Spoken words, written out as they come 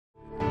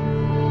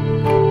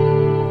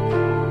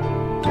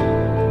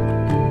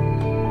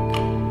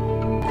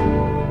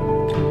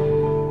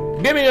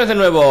Bienvenidos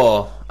de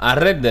nuevo a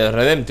Red Dead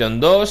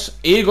Redemption 2.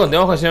 Y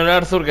continuamos con el señor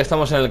Arthur, que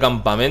estamos en el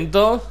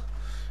campamento.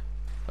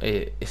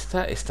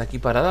 Esta está aquí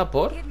parada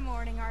por...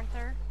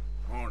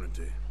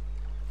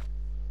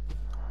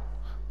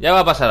 Ya va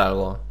a pasar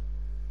algo.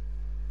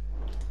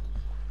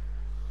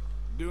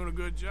 Doing a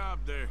good job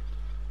there.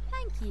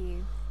 Thank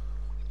you.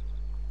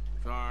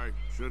 Sorry,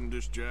 shouldn't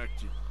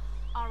distract you.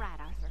 All right,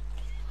 Arthur.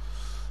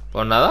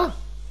 Pues nada.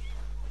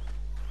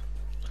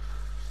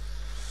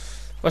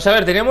 Pues a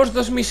ver, teníamos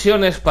dos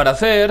misiones para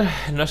hacer.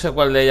 No sé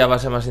cuál de ellas va a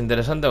ser más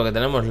interesante, porque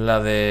tenemos la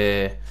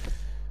de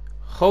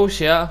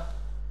Hosea.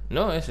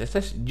 No, esta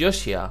es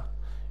Josia.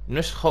 No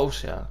es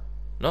Hosea,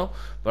 ¿no?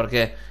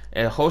 Porque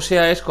el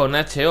Hosea es con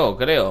HO,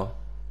 creo.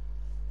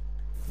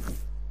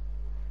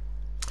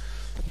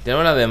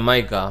 Tenemos la de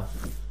Maika.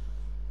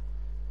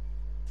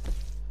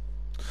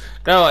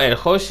 Claro, el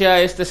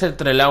Hosea, este es el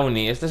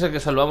Trelawney. Este es el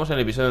que salvamos en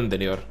el episodio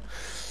anterior.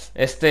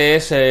 Este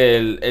es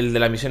el de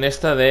la misión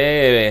esta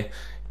de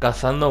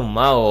cazando un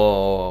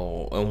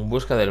mago o en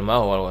busca del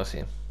mago o algo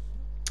así.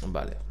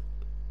 Vale.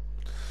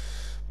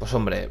 Pues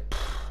hombre,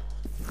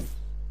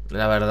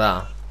 la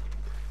verdad,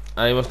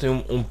 ahora mismo estoy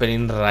un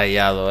pelín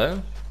rayado,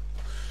 ¿eh?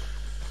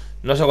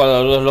 No sé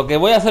cuándo. Lo que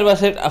voy a hacer va a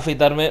ser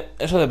afeitarme.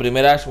 Eso de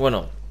primeras,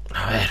 bueno,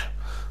 a ver,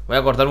 voy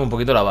a cortarme un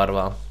poquito la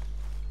barba.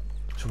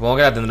 Supongo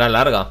que la tendrá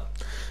larga.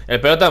 El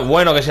pelo tan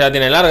bueno que se la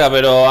tiene larga,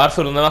 pero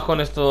Arthur, ¿dónde vas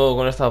con esto,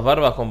 con estas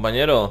barbas,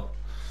 compañero?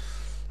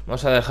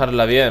 Vamos a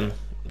dejarla bien.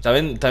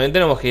 También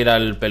tenemos que ir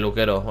al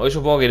peluquero. Hoy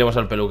supongo que iremos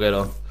al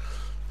peluquero.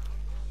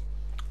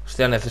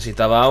 Hostia,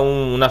 necesitaba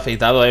un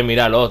afeitado,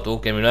 míralo tú,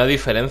 que mira la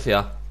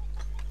diferencia.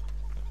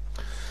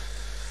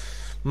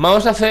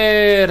 Vamos a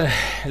hacer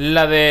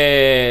la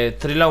de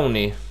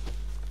Trelawney.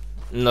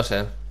 No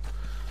sé.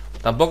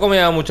 Tampoco me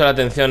llama mucho la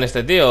atención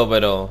este tío,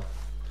 pero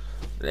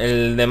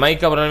el de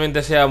Maika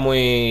probablemente sea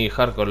muy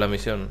hardcore la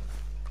misión.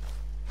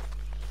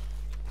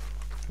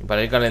 Y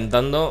para ir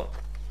calentando.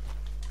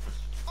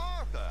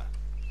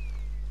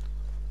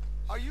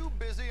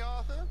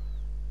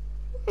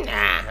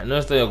 Nah, no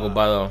estoy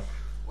ocupado.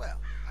 Well,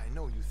 I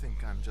know you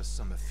think I'm just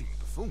some effete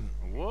buffoon.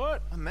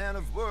 What? A man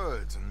of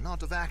words and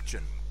not of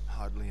action.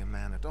 Hardly a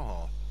man at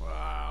all. Well,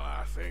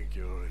 I think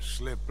you're as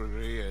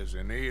slippery as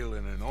an eel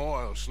in an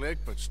oil slick,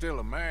 but still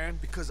a man.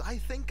 Because I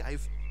think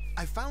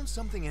I found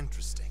something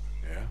interesting.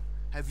 Yeah?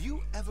 Have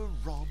you ever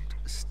robbed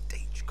a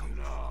stagecoach?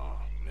 No,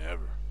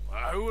 never.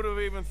 Who would have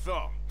even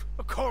thought?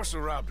 Of course I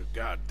robbed a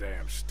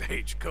goddamn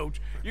stagecoach.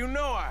 You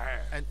know I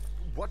have. And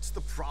what's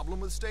the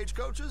problem with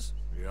stagecoaches?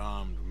 The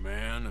armed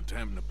man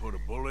attempting to put a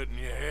bullet in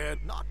your head?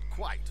 Not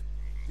quite.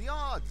 The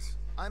odds.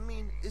 I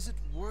mean, is it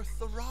worth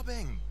the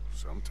robbing?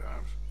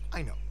 Sometimes.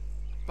 I know.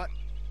 But,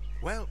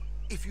 well,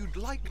 if you'd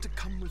like to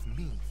come with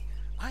me,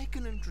 I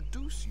can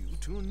introduce you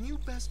to a new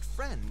best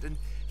friend, and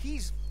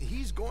he's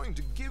going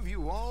to give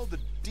you all the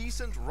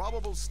decent,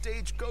 robbable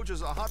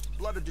stagecoaches a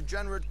hot-blooded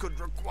degenerate could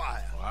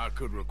require. Well, I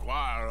could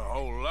require a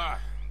whole lot.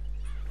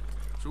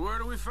 So where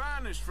do we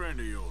find this friend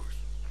of yours?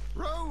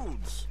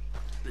 Roads.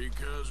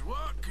 Because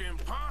what can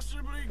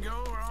possibly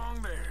go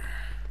wrong there?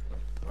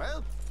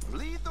 Well,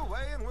 lead the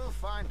way and we'll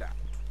find out.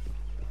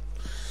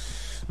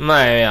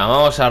 Madre mía,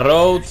 vamos a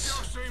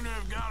Rhodes.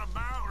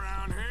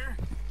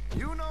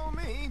 You know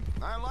me.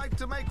 I like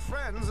to make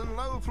friends in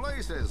low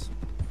places.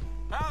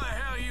 How the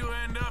hell you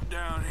end up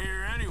down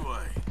here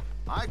anyway?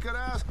 I could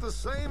ask the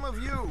same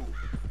of you.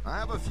 I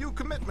have a few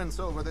commitments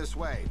over this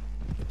way.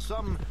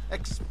 Some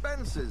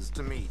expenses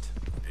to meet.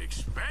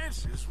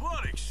 Expenses?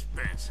 What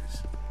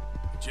expenses?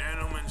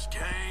 Gentlemen's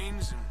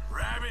canes and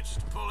rabbits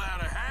to pull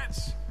out of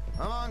hats?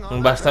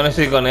 Bastones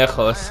y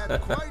conejos. I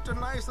had quite a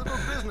nice little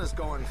business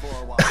going for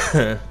a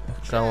while.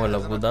 Cago en la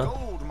Shares in a puta.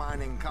 gold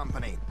mining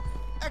company.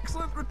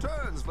 Excellent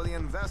returns for the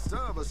investor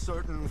of a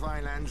certain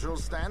financial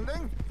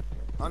standing.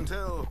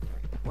 Until,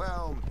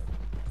 well,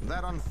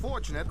 that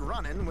unfortunate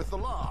run-in with the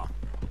law.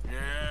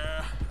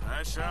 Yeah,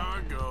 that's how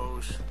it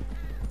goes.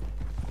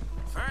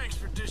 Thanks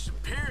for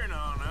disappearing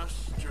on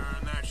us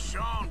during that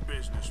Sean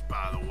business,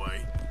 by the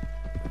way.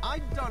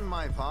 I'd done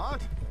my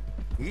part.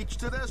 Each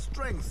to their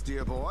strengths,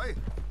 dear boy.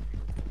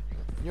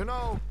 You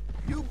know,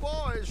 you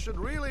boys should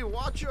really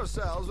watch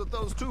yourselves with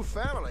those two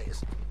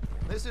families.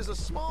 This is a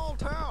small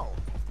town.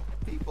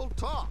 People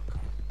talk.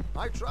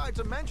 I tried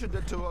to mention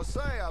it to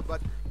Hosea,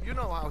 but you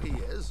know how he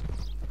is.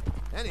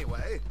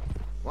 Anyway,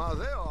 while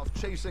they're off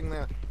chasing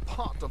their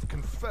pot of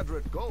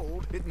Confederate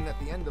gold hidden at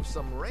the end of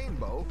some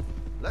rainbow,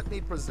 let me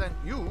present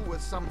you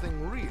with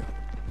something real.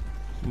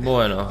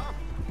 Bueno.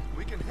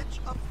 We can hitch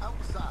up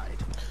outside.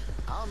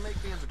 I'll make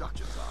the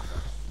introductions,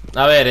 Arthur.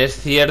 A ver, es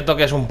cierto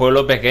que es un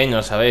pueblo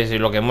pequeño, ¿sabéis? Y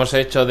lo que hemos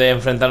hecho de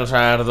enfrentarnos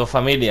a las dos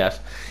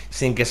familias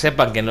sin que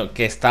sepan que,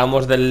 que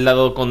estamos del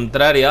lado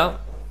contrario,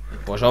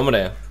 pues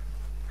hombre,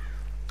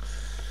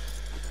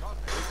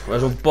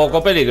 pues un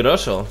poco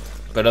peligroso.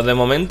 Pero de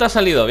momento ha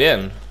salido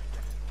bien.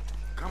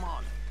 Come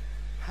on.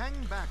 Hang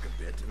back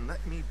a bit and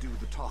let me do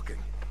the talking.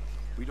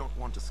 We don't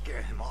want to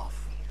scare him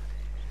off.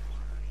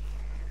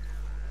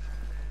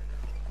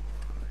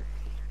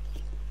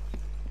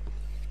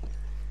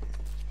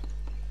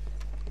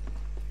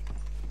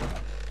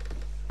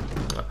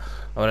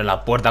 Abre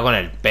la puerta con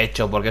el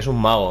pecho porque es un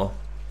mago.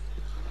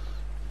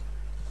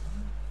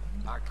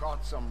 I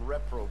caught some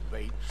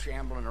reprobate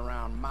shambling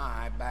around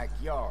my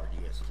backyard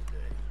yesterday.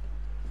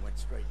 Went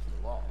straight to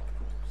the law, of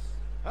course.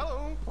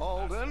 Hello,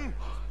 Alden.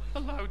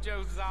 Hello,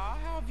 Josiah.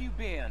 How have you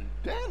been?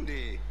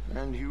 Dandy.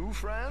 And you,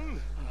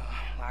 friend?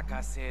 Like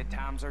I said,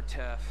 times are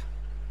tough.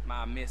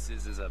 My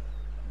missus is a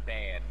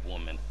bad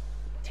woman.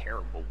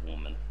 Terrible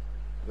woman.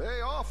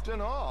 They often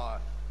are.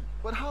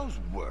 But how's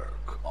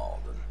work,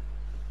 Alden?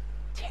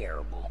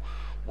 Terrible.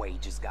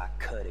 Wages got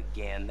cut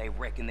again. They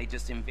reckon they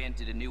just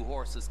invented a new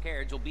horseless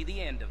carriage will be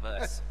the end of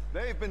us.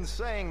 They've been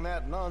saying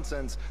that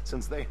nonsense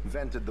since they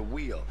invented the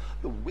wheel.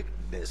 The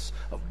wickedness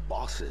of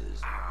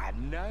bosses. I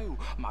know.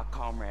 My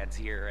comrades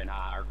here and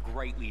I are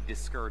greatly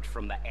discouraged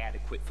from the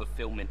adequate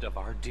fulfillment of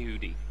our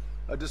duty.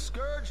 A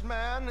discouraged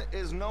man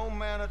is no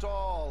man at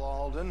all,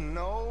 Alden.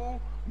 No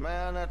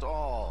man at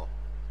all.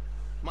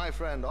 My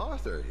friend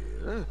Arthur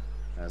here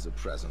has a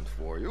present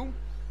for you.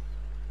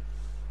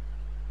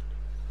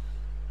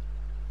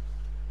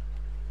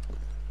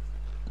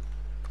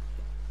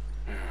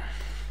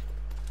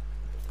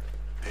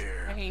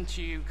 Ain't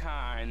you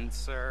kind,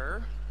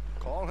 sir?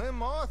 Call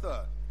him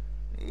Arthur.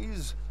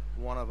 He's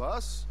one of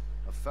us,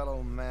 a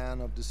fellow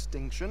man of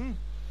distinction.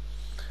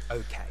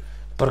 Okay.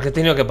 ¿Por qué he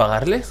tenido que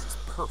pagarle? This is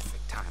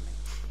perfect timing.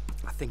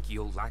 I think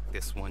you'll like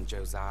this one,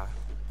 Josiah.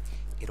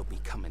 It'll be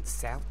coming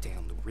south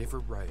down the river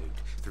road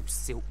through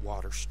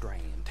Siltwater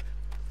Strand.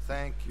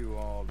 Thank you,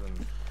 Alden.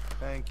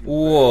 Thank you.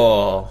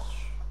 Whoa.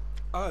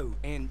 Oh,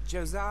 and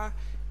Josiah,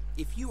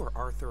 if you or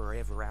Arthur are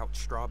ever out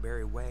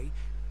Strawberry Way,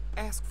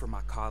 ask for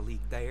my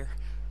colleague there,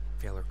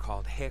 feller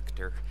called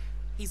Hector.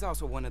 He's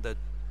also one of the,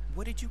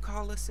 what did you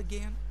call us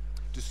again?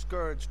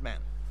 Discouraged men,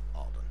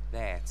 Alden.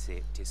 That's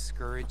it,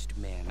 discouraged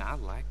men. I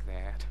like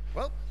that.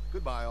 Well,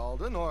 goodbye,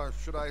 Alden, or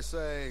should I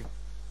say,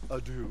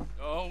 adieu.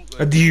 Oh,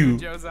 Adieu.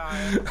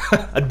 Josiah.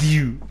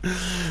 Adiós.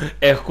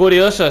 Es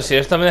curioso, si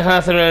esto me dejan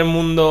hacer en el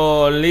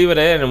mundo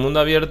libre, en el mundo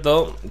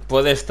abierto,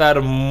 puede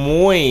estar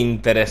muy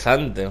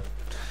interesante.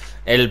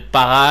 El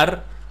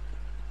pagar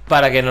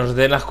para que nos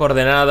den las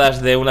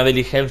coordenadas de una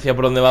diligencia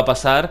por donde va a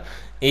pasar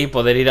y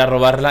poder ir a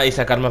robarla y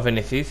sacar más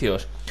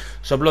beneficios.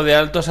 Soplo de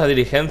altos a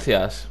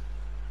diligencias.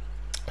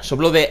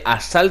 Soplo de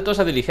asaltos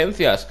a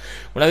diligencias.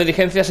 Una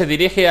diligencia se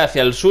dirige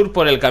hacia el sur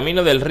por el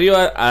camino del río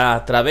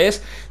a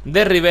través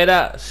de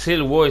Ribera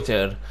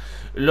Siltwater.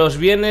 Los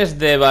bienes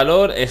de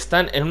valor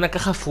están en una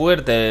caja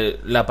fuerte.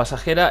 La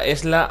pasajera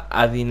es la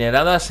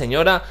adinerada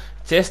señora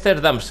Chester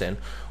Damson,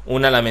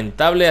 una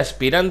lamentable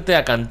aspirante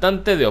a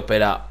cantante de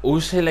ópera.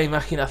 Use la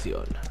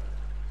imaginación.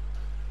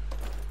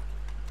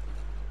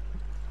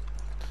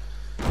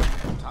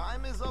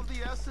 Time is of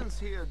the essence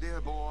here, dear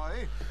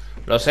boy.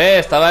 Lo sé,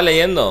 estaba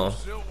leyendo.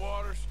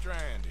 Siltwater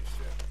Strand, he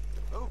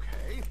said.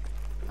 Okay.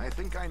 I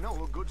think I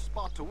know a good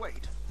spot to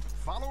wait.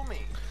 Follow me.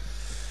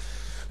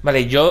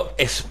 Vale, yo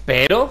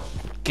espero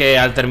que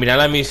al terminar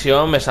la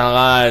misión me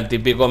salga el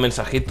típico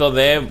mensajito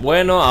de,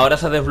 bueno, ahora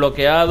se ha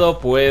desbloqueado,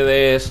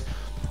 puedes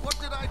What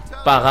did I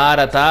tell pagar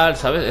a tal,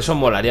 ¿sabes? Eso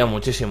molaría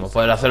muchísimo,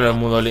 poder hacerlo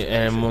en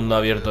el mundo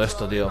abierto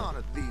esto, tío. on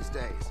it these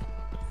days?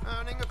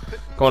 Earning a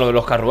pittance, Como lo de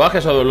los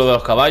carruajes o lo de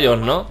los caballos,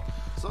 ¿no?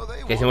 so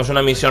they Que hicimos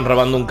una misión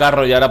robando un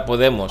carro y ahora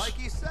podemos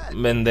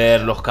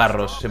vender los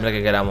carros siempre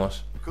que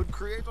queramos. could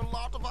create a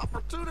lot of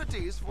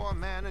opportunities for a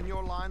man in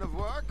your line of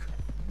work.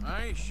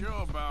 I ain't sure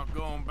about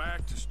going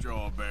back to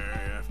Strawberry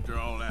after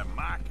all that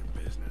Micah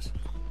business.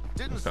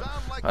 Didn't sound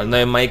like Hablando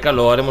de Maika,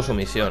 luego haremos su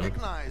misión.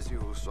 recognize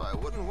you, so I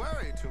wouldn't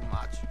worry too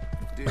much,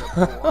 dear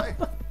boy.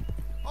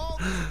 All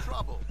this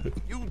trouble.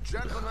 You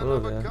gentlemen are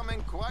Joder.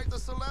 becoming quite the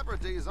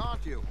celebrities,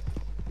 aren't you?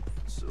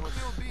 Soon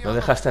you'll be No on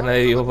dejaste a the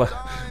nadie front vivo of a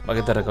dime para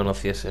que te novel.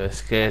 reconociese.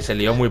 Es que se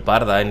lió muy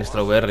parda en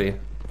Strawberry.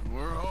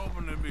 We're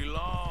hoping to be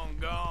long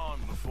gone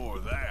before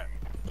that.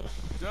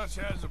 Dutch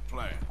has a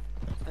plan.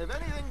 If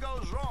anything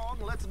goes wrong,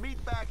 let's meet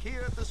back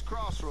here at this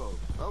crossroad,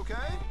 okay?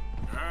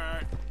 All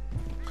right.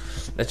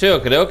 De hecho,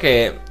 yo creo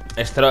que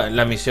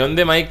la misión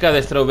de Maika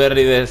de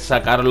Strawberry de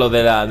sacarlo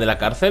de la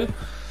cárcel,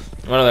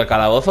 bueno, del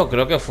calabozo,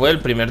 creo que fue el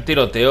primer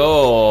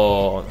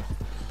tiroteo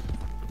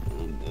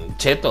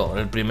cheto.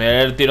 El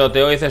primer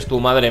tiroteo dices tú,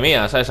 madre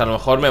mía, ¿sabes? A lo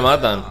mejor me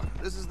matan.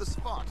 This is the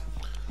spot.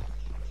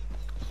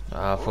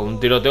 Ah, fue un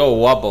tiroteo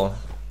guapo.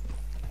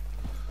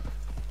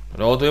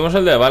 Luego tuvimos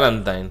el de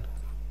Valentine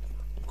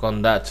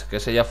con Dutch, que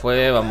ese ya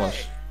fue, vamos.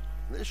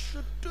 This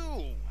should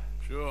do.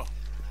 Sure.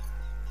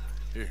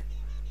 Here.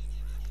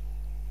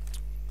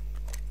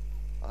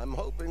 I'm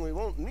hoping we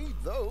won't need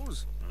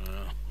those.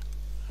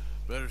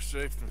 Better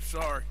safe than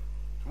sorry.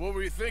 So what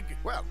were you thinking?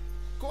 Well,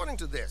 according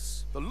to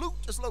this, the loot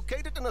is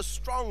located in a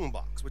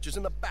strongbox, which is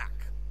in the back.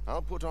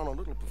 I'll put on a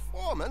little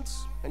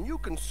performance, and you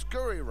can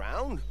scurry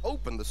around,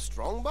 open the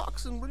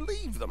strongbox, and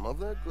relieve them of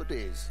their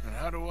goodies. And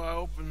how do I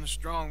open the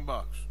strong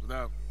box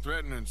without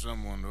threatening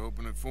someone to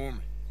open it for me?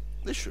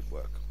 This should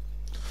work.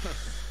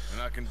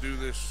 And I can do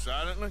this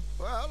silently?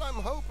 Well,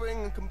 I'm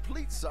hoping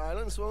complete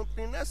silence won't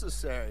be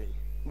necessary.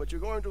 But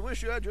you're going to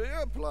wish you had your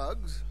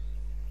earplugs.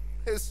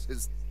 This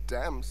is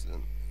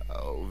Damson.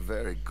 Oh,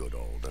 very good,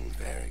 Alden,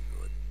 very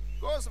good.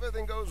 Of course, if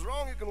anything goes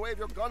wrong, you can wave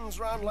your guns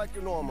around like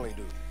you normally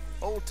do.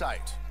 Hold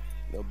tight.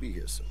 They'll be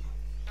here soon.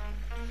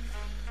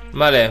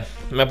 Vale,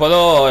 me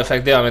puedo...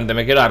 Efectivamente,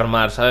 me quiero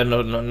armar, ¿sabes?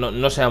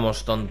 No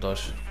seamos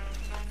tontos.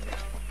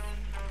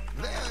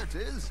 There it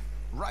is.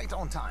 Right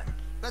on time.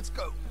 Let's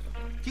go.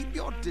 Keep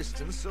your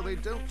distance so they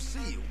don't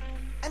see you.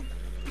 And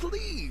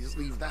please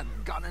leave that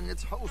gun in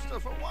its holster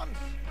for once.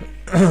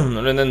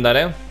 No lo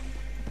intentaré.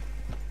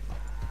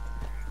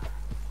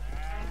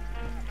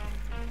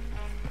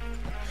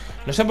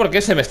 No sé por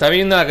qué se me está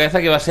viniendo a la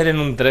cabeza que va a ser en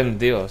un tren,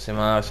 tío. Se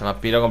me ha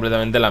pirado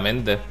completamente la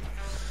mente.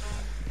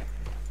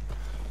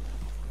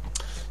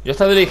 Yo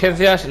estas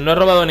diligencias no he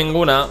robado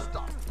ninguna,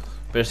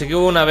 pero sí que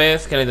hubo una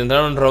vez que le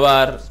intentaron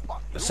robar.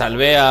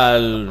 Salvé a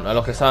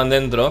los que estaban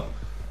dentro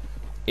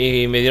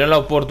y me dieron la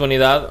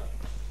oportunidad.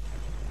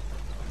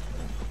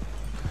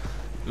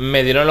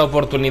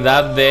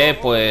 De,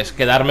 pues,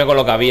 quedarme con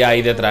lo que había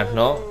ahí detrás,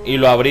 ¿no? Y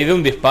lo abrí de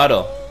un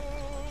disparo.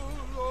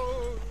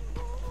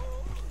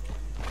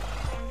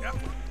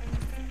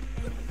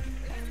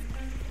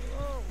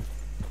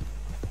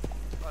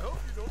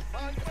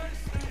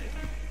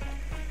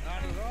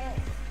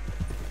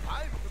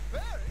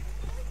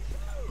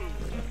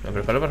 Me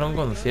preparo para un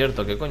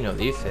concierto. ¿Qué coño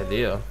dice,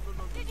 tío?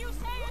 Did you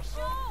say a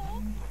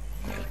show?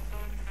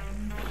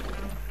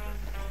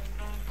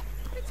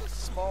 It's a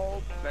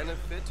small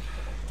benefit.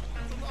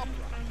 It's an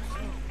opera.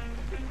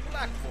 In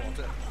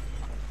Blackwater.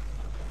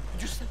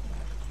 Did you say?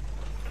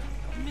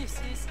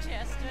 Mrs.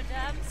 Chester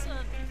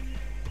Damson.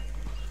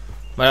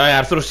 Vale,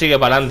 Arthur sigue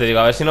para adelante.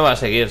 Digo, a ver si no va a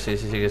seguir. Sí,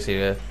 que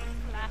sigue.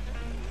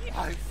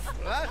 I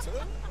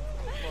flatter.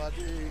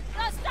 Buddy.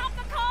 Stop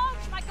the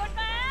coach, my good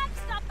man!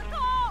 Stop the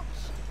coach!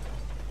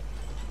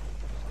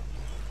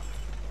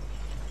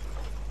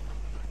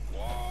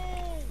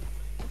 Whoa!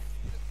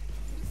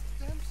 Miss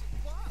Dempsey,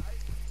 why?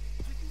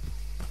 Did you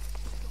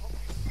stop?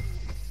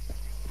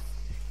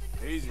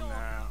 Easy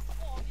now.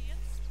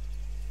 Audience,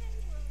 they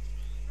were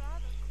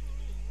rather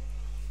cruel.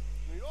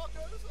 New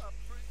Yorkers are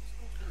pretty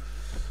cool.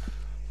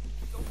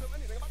 Don't know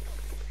anything about them.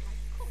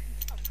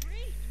 Couldn't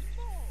agree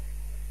more.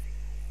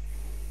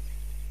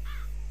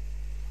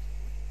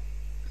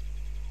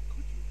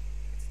 Could you?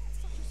 It's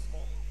such a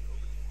small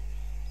joke.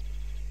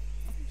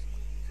 I'm looking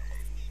for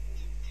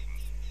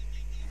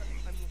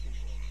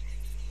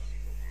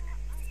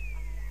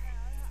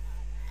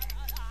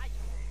I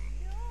don't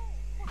know.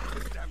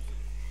 Miss Dempsey.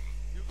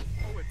 You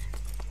owe it.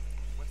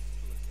 West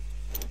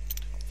Phillips.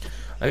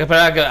 Hay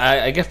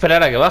que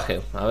esperar a que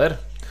baje. A ver.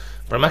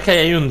 El problema es que ahí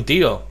hay un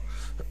tío.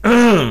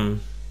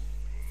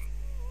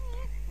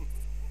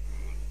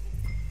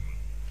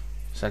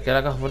 Saqué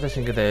la caja fuerte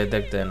sin que te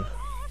detecten.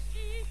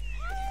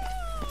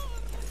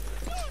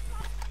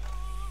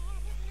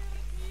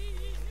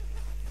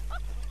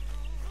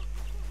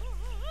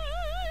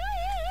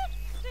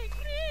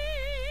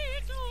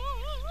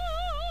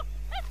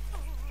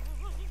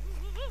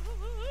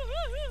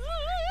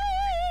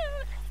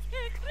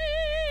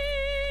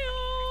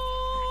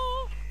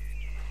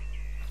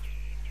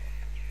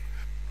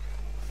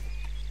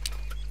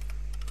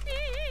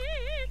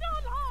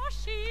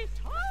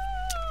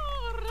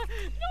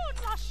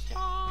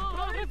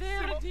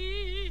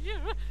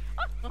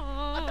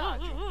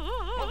 Adagio.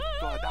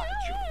 Molto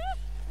adagio.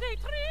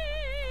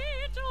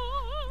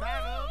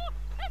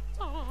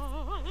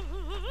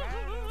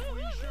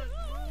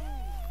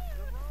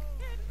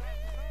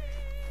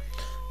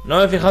 No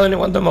me he fijado ni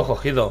cuánto hemos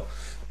cogido.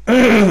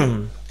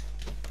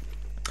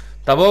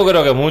 Tampoco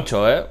creo que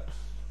mucho, ¿eh?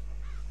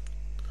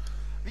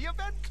 The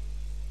event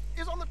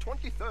is on the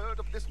 23rd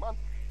of this month.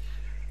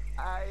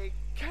 I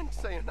can't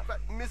say enough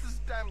about Mrs.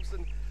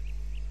 Damson.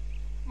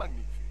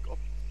 Magnifico.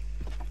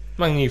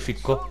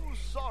 Magnífico.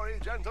 So sorry,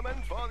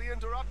 gentlemen, for the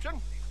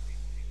interruption.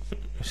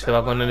 Se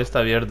va con él, está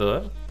abierto,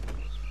 ¿eh?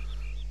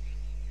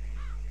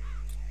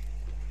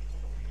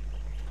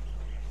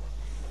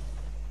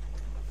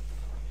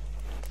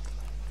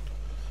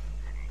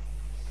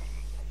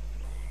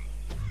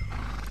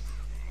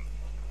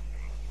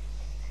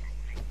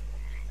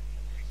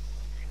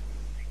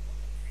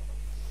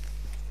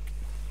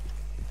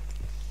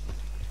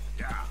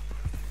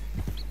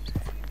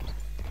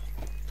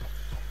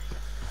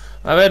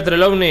 A ver,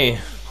 Trelawney.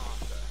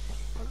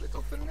 A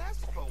little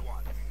finesse for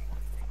once.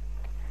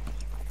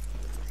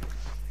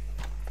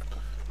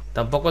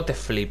 Tampoco te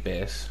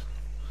flipes.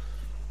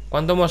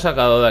 ¿Cuánto hemos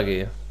sacado de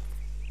aquí?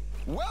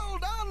 Well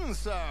done,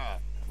 sir.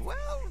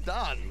 Well It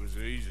done. was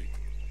easy.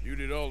 You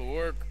did all the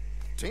work.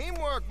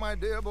 Teamwork, my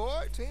dear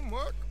boy.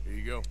 Teamwork. Here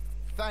you go.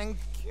 Thank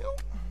you.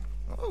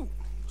 Oh,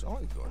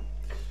 jolly good.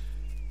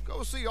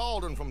 Go see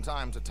Alden from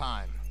time to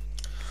time.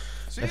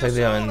 See you soon,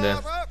 Efectivamente.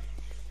 Arthur.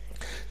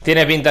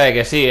 Tiene pinta de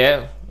que sí,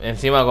 ¿eh?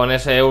 Encima con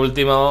ese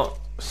último...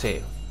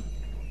 Sí.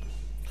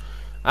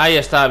 Ahí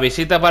está.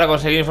 Visita para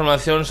conseguir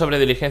información sobre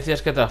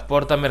diligencias que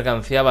transportan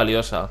mercancía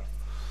valiosa.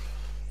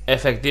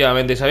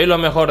 Efectivamente. ¿Y sabéis lo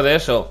mejor de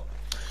eso?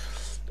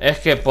 Es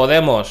que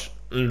podemos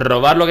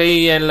robar lo que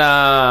hay en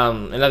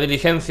la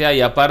diligencia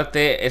y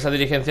aparte esa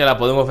diligencia la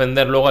podemos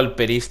vender luego al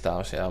perista.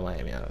 O sea,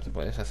 madre mía,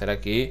 puedes hacer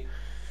aquí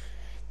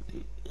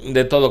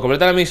De todo.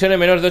 Completa la misión en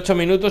menos de 8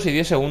 minutos y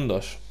 10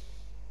 segundos.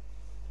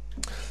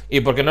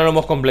 ¿Y por qué no lo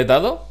hemos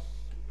completado?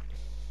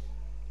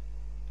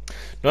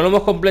 No lo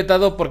hemos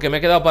completado porque me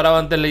he quedado parado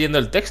antes leyendo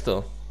el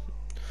texto.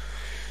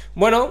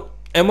 Bueno,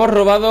 hemos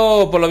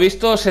robado, por lo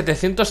visto,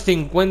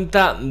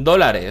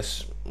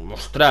 $750.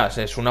 Ostras,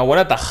 es una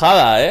buena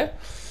tajada, ¿eh?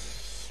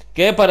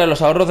 Que para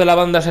los ahorros de la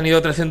banda se han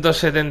ido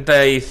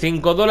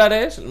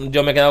 $375.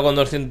 Yo me he quedado con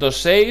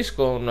 206,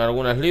 con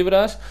algunas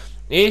libras.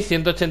 Y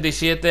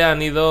 187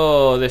 han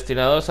ido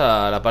destinados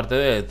a la parte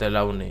de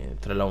Trelawney.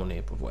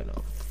 Pues bueno,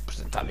 pues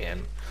está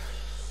bien.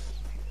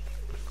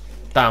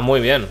 Está muy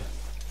bien.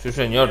 Sí,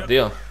 señor,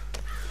 tío.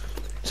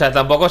 O sea,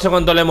 tampoco sé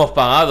cuánto le hemos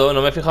pagado.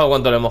 No me he fijado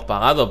cuánto le hemos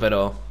pagado,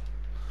 pero...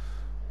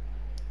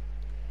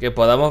 Que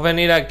podamos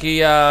venir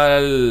aquí a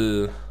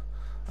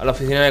la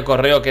oficina de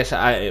correo, que es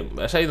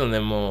ahí donde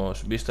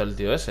hemos visto el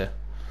tío ese.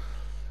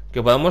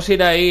 Que podamos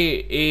ir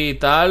ahí y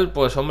tal,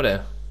 pues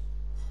hombre...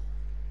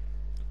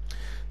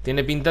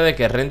 Tiene pinta de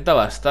que renta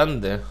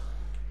bastante.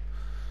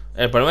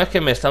 El problema es que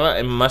me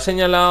ha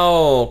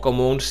señalado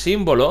como un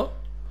símbolo,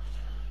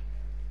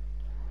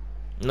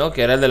 ¿no?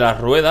 Que era el de las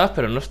ruedas,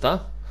 pero no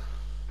está.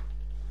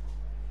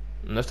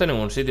 No está en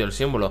ningún sitio el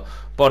símbolo.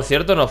 Por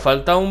cierto, nos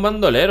falta un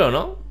bandolero,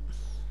 ¿no?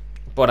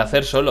 Por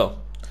hacer solo.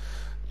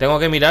 Tengo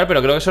que mirar,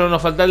 pero creo que solo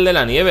nos falta el de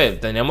la nieve.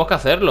 Tendríamos que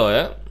hacerlo,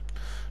 ¿eh?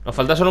 Nos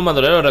falta solo un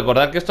bandolero.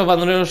 Recordad que estos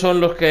bandoleros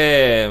son los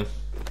que...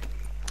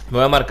 Me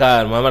voy a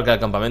marcar el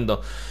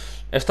campamento.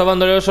 Estos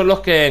bandoleros son los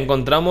que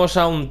encontramos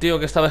a un tío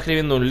que estaba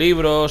escribiendo un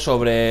libro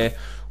sobre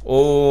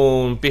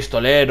un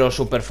pistolero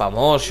súper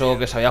famoso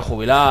que se había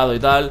jubilado y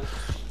tal.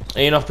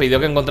 Y nos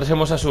pidió que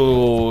encontrásemos a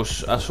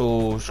sus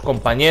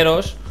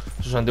compañeros,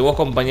 sus antiguos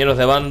compañeros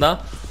de banda.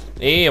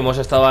 Y hemos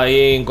estado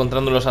ahí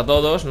encontrándolos a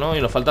todos, ¿no?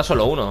 Y nos falta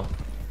solo uno.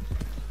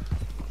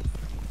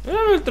 Mira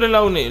el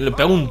Trelawney. Le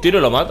pego un tiro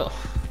y lo mato.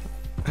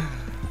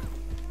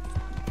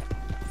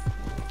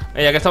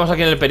 Ya que estamos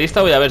aquí en el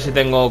perista, voy a ver si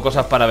tengo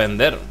cosas para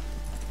vender.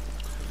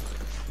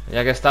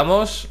 Ya que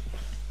estamos...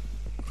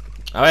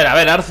 A ver,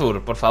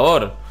 Arthur, por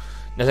favor.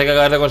 Ya sé que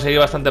acabas de conseguir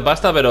bastante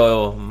pasta,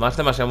 pero más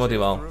demasiado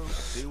motivado.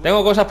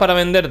 Tengo cosas para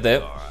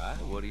venderte.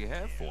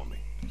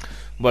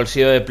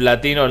 Bolsillo de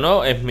platino,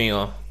 no, es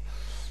mío.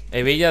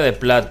 Hebilla de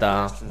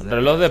plata.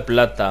 Reloj de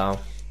plata.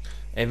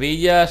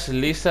 Hebillas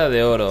lisa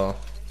de oro.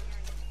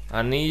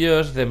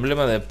 Anillos de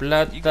emblema de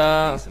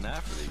plata.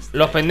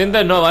 Los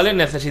pendientes no, ¿vale?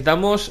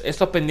 Necesitamos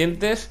estos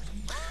pendientes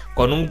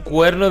con un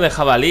cuerno de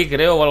jabalí,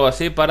 creo, o algo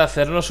así, para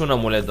hacernos un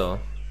amuleto.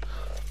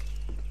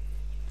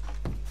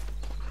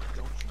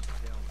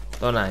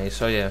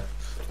 Nice, oye.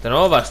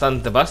 Tenemos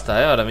bastante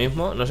pasta, ahora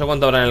mismo. No sé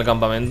cuánto habrá en el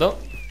campamento,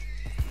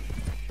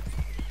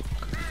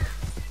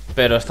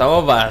 pero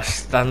estamos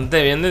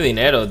bastante bien de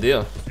dinero,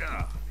 tío.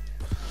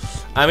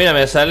 Ah, mira,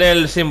 me sale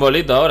el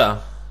simbolito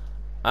ahora.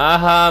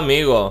 Ajá,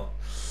 amigo.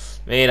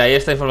 Mira, ahí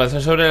está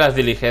información sobre las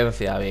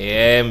diligencias.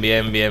 Bien,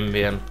 bien, bien,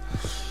 bien.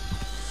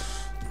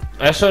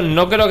 Eso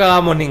no creo que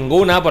hagamos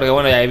ninguna, porque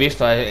bueno, ya he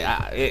visto,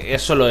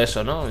 es solo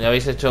eso, ¿no? Ya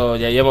habéis hecho,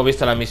 ya hemos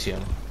visto la misión.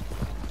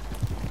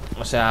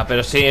 O sea,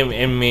 pero sí,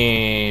 en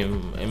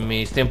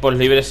mis tiempos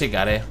libres sí que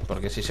haré,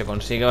 porque si se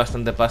consigue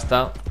bastante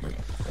pasta,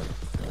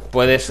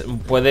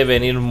 puede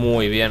venir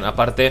muy bien.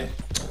 Aparte,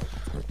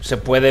 se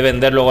puede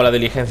vender luego la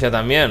diligencia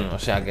también. O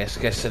sea,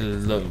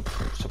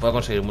 se puede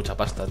conseguir mucha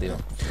pasta, tío.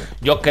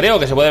 Yo creo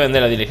que se puede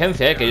vender la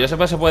diligencia, que yo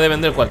sepa, se puede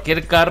vender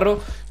cualquier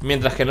carro,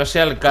 mientras que no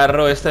sea el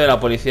carro este de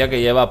la policía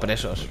que lleva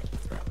presos.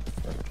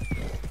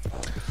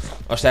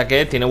 O sea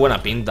que tiene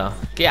buena pinta.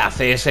 ¿Qué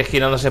hace ese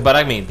girándose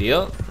para mí,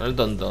 tío? No, el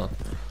tonto.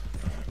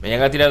 Me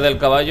llega a tirar del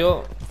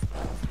caballo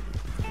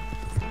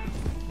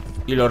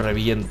y lo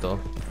reviento.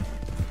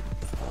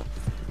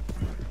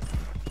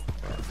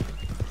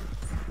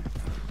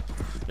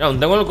 Aún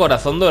tengo el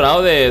corazón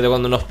dorado de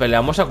cuando nos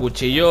peleamos a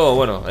cuchillo.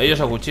 Bueno, ellos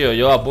a cuchillo,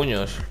 yo a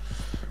puños,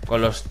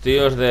 con los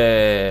tíos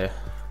del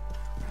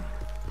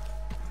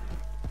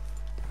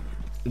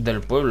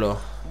pueblo.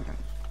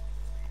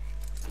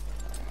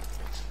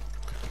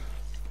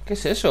 ¿Qué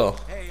es eso?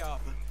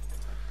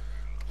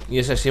 ¿Y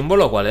ese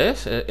símbolo cuál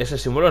es? Ese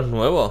símbolo es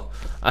nuevo.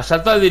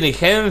 Asalto a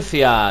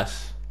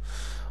diligencias.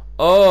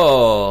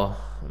 Oh,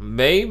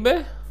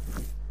 baby.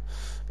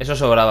 Eso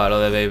sobraba, lo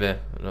de baby.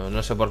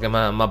 No sé por qué me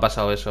ha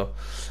pasado eso.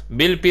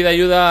 Bill pide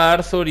ayuda a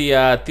Arthur y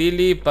a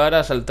Tilly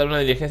para asaltar una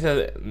diligencia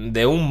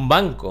de un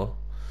banco.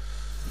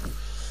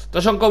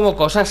 Estos son como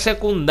cosas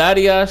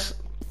secundarias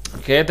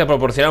que te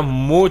proporcionan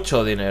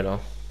mucho dinero.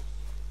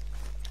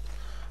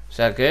 O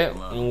sea que,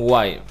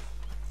 guay. El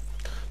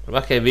problema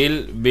es que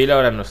Bill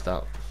ahora no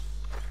está.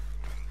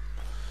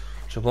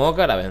 Supongo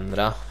que ahora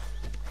vendrá.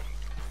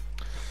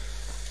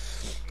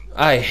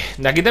 Ay,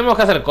 de aquí tenemos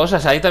que hacer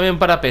cosas. Ahí también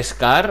para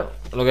pescar.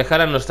 Lo que es que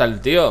ahora no está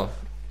el tío.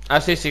 Ah,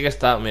 sí, sí que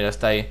está. Mira,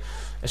 está ahí.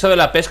 Eso de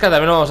la pesca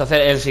también lo vamos a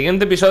hacer. El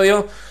siguiente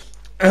episodio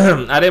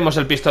haremos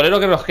el pistolero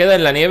que nos queda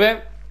en la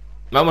nieve.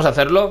 Vamos a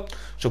hacerlo.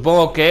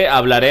 Supongo que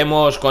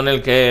hablaremos con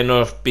el que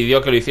nos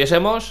pidió que lo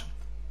hiciésemos.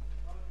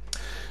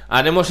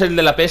 Haremos el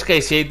de la pesca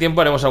y si hay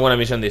tiempo haremos alguna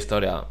misión de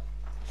historia.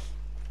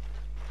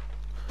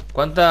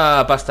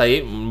 ¿Cuánta pasta hay?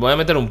 Voy a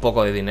meter un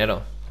poco de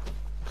dinero.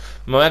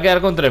 Me voy a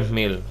quedar con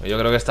 3000. Yo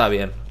creo que está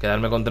bien.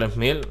 Quedarme con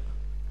 3000.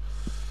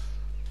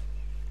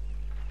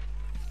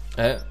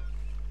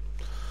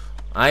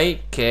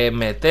 Hay que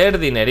meter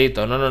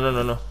dinerito.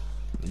 No.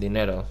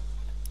 Dinero.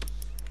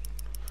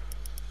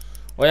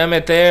 Voy a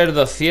meter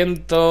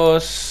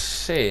 200.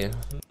 Sí.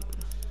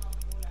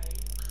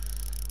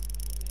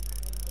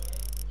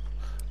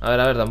 A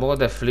ver, tampoco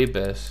te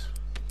flipes.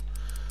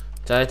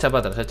 Echa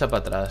para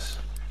atrás.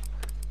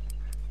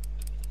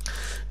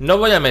 No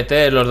voy a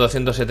meter los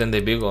 270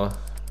 y pico.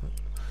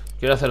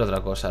 Quiero hacer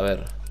otra cosa, a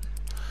ver.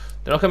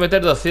 Tenemos que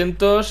meter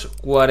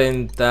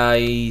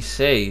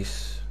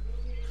 246.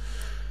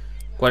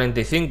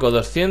 45,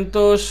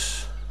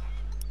 200.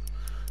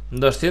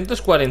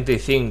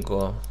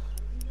 245.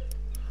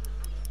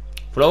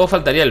 Luego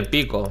faltaría el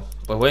pico.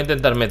 Pues voy a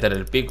intentar meter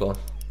el pico.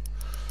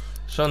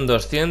 Son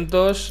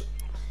 200.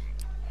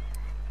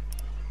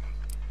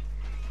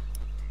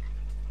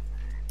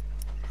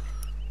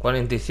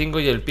 45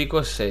 y el pico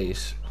es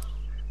 6.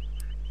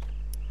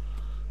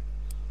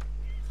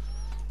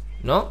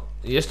 ¿No?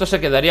 Y esto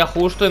se quedaría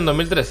justo en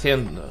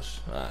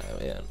 2300.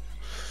 Bien.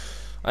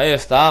 Ahí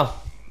está.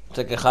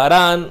 Se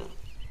quejarán.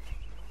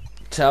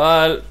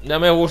 Chaval, ya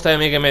me gusta de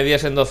mí que me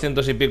diesen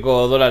 200 y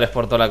pico dólares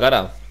por toda la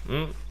cara.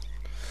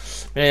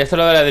 Mira, esto es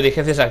lo de las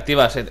diligencias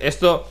activas.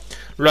 Esto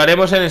lo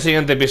haremos en el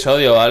siguiente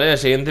episodio, ¿vale? En el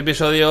siguiente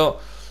episodio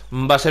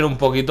va a ser un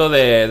poquito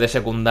de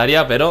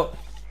secundaria, pero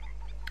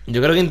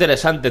yo creo que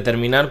interesante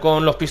terminar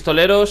con los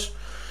pistoleros,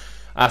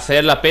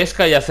 hacer la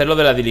pesca y hacer lo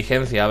de la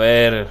diligencia. A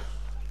ver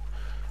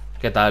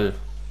qué tal.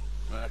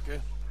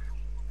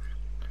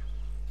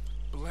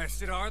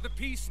 Blessed are the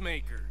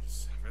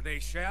peacemakers, for they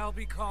shall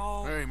be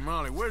called... Hey,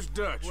 Molly, where's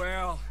Dutch?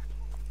 Well,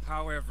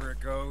 however it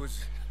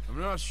goes. I'm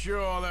not sure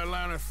all that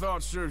line of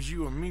thought serves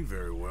you and me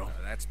very well.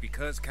 That's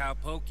because,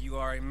 Cowpoke, you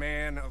are a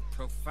man of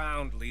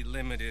profoundly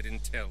limited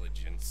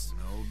intelligence.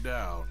 No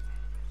doubt.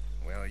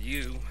 Well,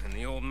 you and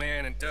the old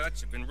man and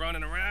Dutch have been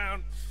running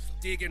around,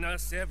 digging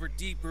us ever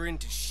deeper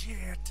into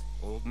shit.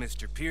 Old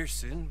Mr.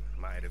 Pearson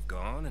might have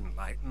gone and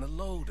lightened the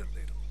load a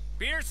little.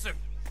 Pearson!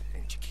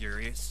 Ain't you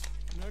curious?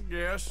 I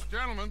guess.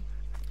 Gentlemen.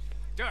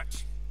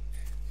 Dutch,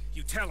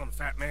 you tell him,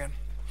 fat man.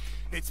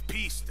 It's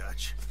peace,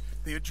 Dutch.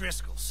 The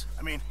O'Driscolls.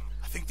 I mean,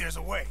 I think there's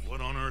a way. What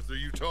on earth are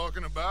you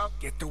talking about?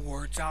 Get the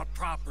words out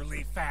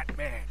properly, fat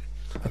man.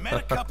 I met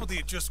a couple of the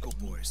O'Driscoll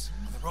boys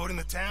on the road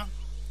into town.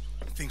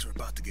 Things were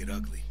about to get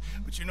ugly.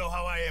 But you know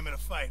how I am in a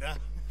fight, huh?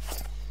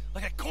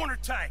 Like a corner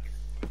tiger.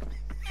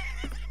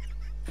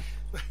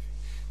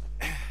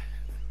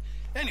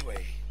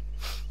 Anyway,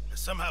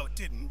 somehow it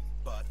didn't,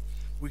 but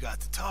we got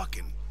to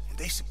talking, and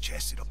they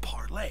suggested a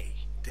parlay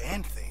to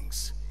end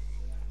things.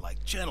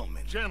 Like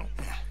gentlemen. Gentlemen.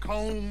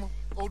 Combe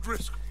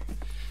O'Driscoll.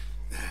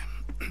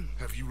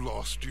 Have you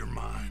lost your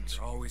minds?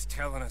 They're always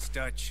telling us,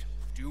 Dutch,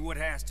 do what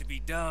has to be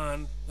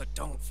done, but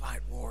don't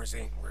fight wars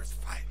ain't worth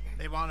fighting.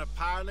 They want a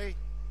parley?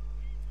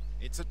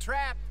 It's a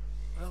trap.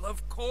 Well,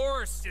 of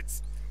course,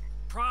 it's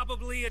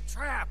probably a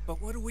trap,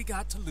 but what do we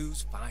got to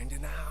lose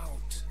finding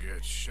out?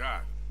 Get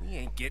shot. We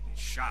ain't getting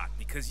shot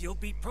because you'll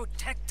be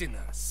protecting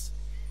us.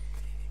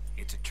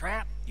 It's a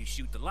trap, you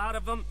shoot the lot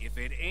of them. If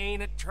it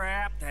ain't a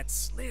trap, that's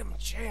slim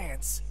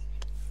chance.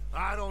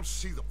 I don't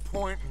see the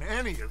point in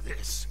any of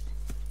this.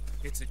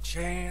 It's a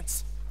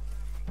chance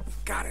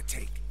we've gotta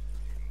take.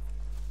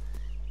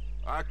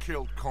 I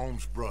killed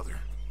Combs' brother.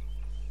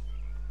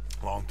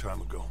 A long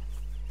time ago.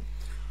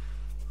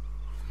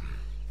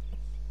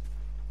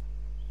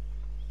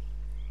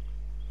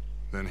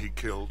 Then he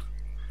killed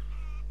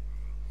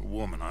a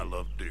woman I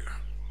loved dear.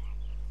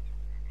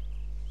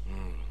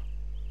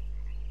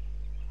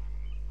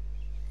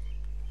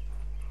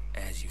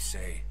 As you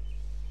say,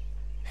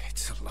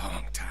 it's a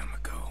long time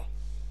ago,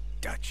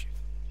 Dutch.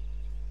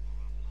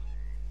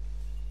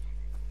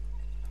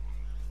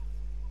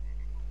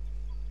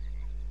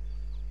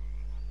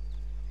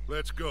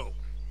 Let's go.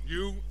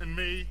 You and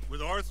me,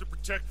 with Arthur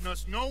protecting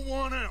us, no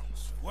one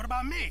else. What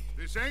about me?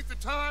 This ain't the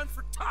time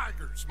for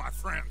tigers, my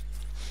friend.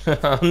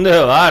 ¿A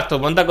dónde vas?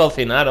 Tú ponte a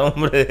cocinar,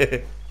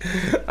 hombre.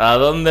 ¿A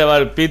dónde va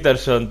el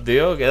Peterson,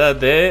 tío?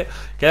 Quédate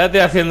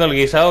haciendo el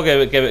guisado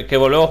que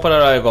volvemos para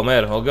la hora de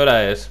comer. ¿O qué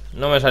hora es?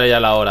 No me sale ya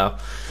la hora.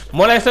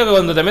 Mola esto que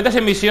cuando te metes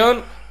en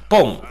misión,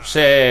 ¡pum!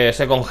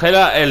 Se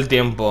congela el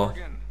tiempo.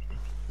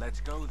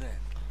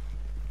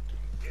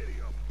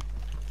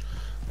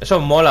 Eso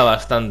mola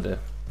bastante.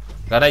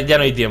 Ahora ya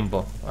no hay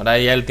tiempo. Ahora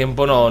ya el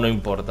tiempo no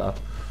importa.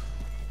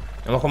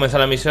 Hemos comenzado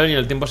la misión y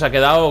el tiempo se ha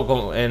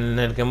quedado en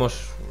el que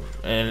hemos...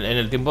 En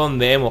el tiempo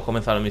donde hemos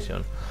comenzado la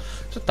misión.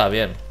 Eso está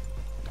bien.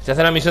 Si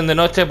haces la misión de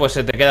noche, pues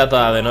se te queda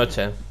toda de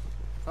noche.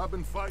 I've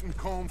been fighting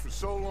Combs for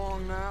so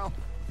long now.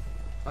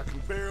 I can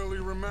barely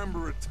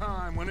remember a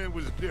time when it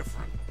was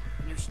different.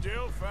 You're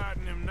still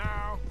fighting him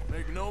now.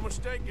 Make no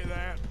mistake of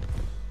that.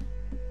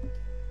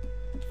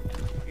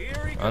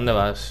 Here he ¿A dónde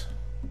vas?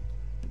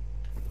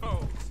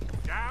 goes,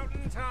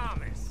 Doubting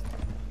Thomas.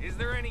 Is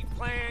there any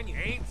plan you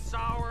ain't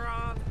sour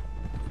on?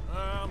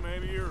 Well,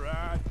 maybe you're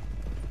right.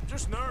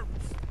 Just nervous.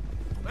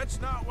 Let's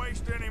not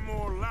waste any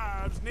more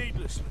lives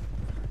needlessly.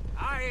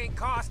 I ain't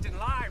costing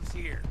lives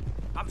here.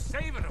 I'm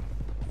saving them.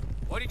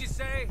 What did you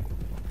say?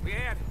 We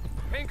had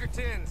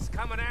Pinkertons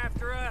coming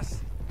after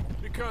us?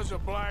 Because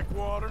of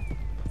Blackwater?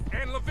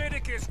 And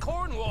Leviticus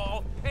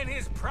Cornwall and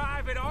his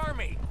private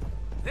army.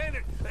 Then,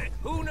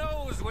 who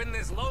knows when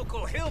this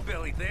local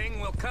hillbilly thing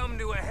will come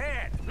to a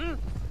head, hmm?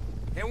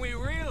 Can we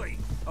really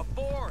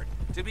afford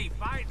to be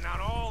fighting on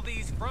all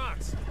these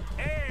fronts?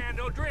 And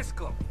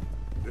O'Driscoll.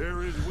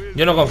 There is wisdom.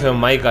 Yo no confío en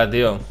Micah,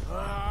 tío.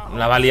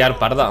 La va a liar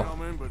parda.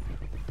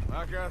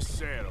 Like I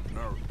said, I'm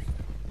nervous.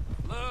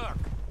 Look,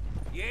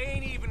 you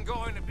ain't even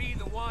going to be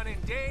the one in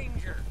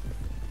danger.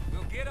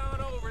 We'll get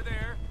on over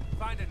there,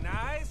 find a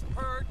nice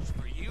perch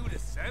for you to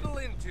settle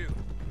into.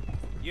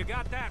 You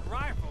got that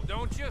rifle,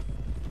 don't you?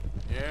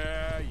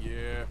 Yeah.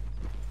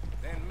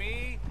 Then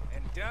me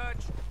and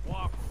Dutch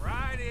walk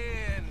right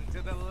in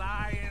to the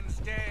lion's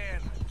den.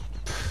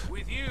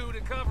 With you to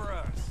cover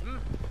us, hmm?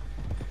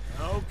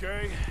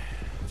 Okay.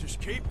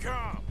 Just keep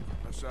calm,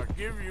 unless I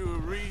give you a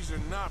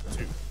reason not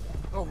to.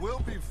 Oh, we'll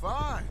be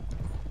fine.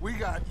 We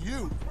got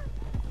you.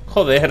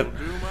 Joder.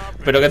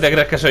 ¿Pero qué te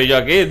crees que soy yo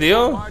aquí,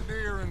 tío? My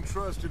dear and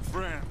trusted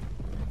friend.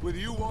 With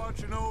you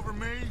watching over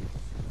me,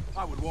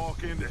 I would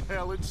walk into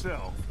hell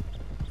itself.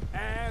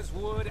 As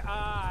would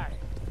I.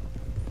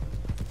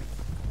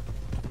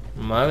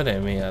 Madre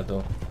mía, tú.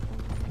 O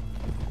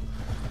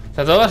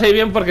sea, todo va a salir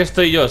bien porque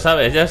estoy yo,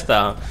 ¿sabes? Ya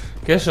está.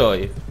 ¿Qué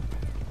soy?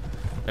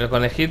 ¿El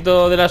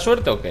conejito de la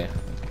suerte o qué?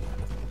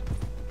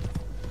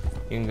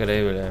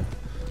 Increíble.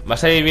 Va a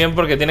salir bien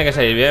porque tiene que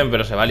salir bien,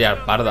 pero se va a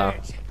liar parda.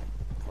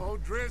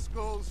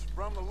 O'Driscoll's,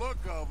 from the look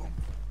of them.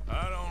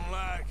 I don't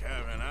like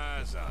having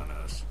eyes on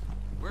us.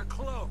 We're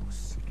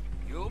close.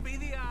 You'll be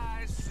the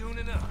eyes soon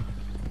enough.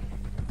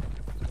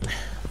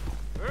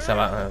 Se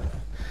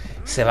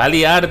va a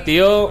liar,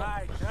 tío.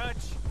 Right,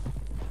 Dutch.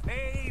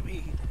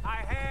 Maybe I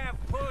have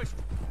pushed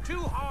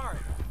too hard.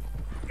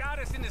 Got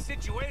us into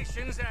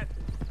situations that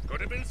could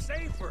have been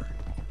safer.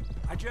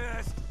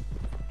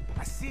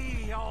 I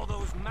see all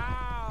those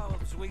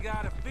mouths we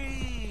gotta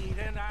feed,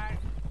 and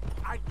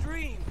I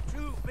dream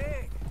too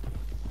big,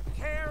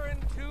 caring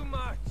too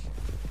much.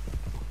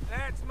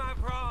 That's my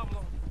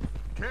problem.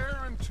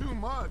 Caring too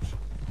much?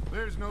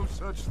 There's no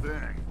such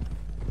thing.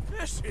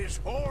 This is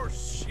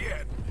horse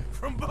shit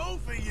from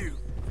both of you.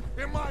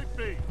 It might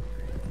be.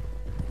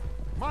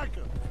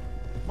 Micah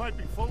might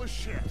be full of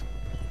shit.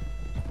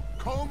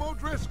 Colm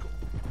O'Driscoll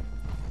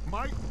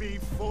might be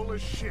full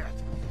of shit.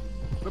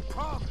 The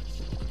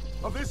promise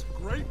of this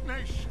great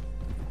nation.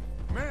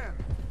 Men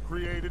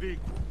created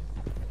equal.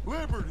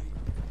 Liberty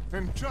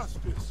and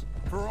justice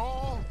for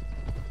all.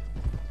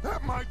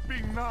 That might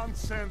be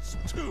nonsense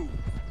too,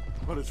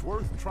 but it's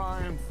worth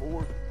trying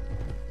for.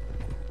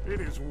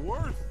 It is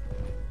worth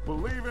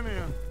believing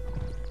in.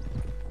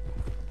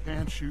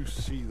 Can't you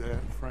see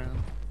that,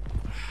 friend?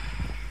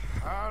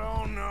 I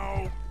don't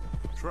know.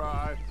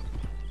 Try.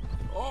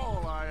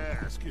 All I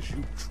ask is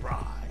you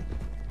try.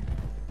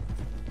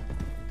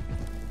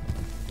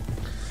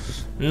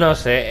 No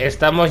sé,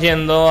 estamos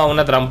yendo a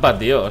una trampa,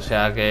 tío. O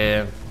sea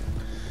que...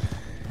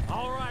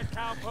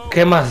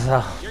 ¿Qué más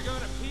da? You're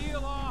gonna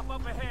peel off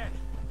up ahead.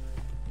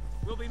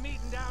 We'll be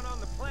meeting down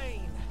on the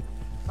plain.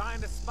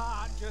 Find a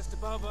spot just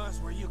above us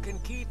where you can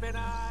keep an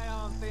eye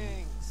on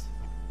things.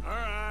 All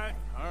right.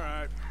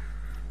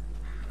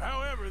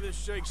 However this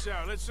shakes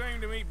out, let's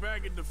aim to meet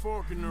back at the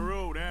fork in the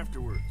road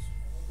afterwards.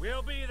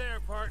 We'll be there,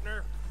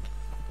 partner.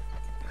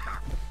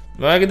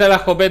 Me voy a quitar la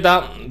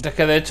escopeta. Es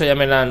que de hecho ya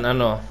me la han... Ah,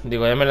 no.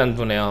 Digo, ya me la han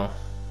tuneado.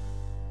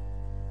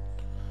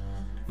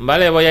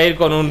 Vale, voy a ir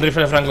con un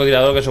rifle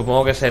francotirador que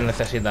supongo que se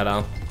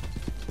necesitará.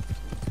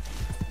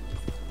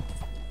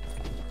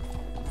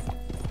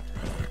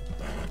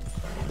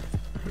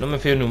 No me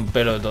fío ni un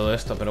pelo de todo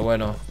esto, pero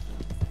bueno.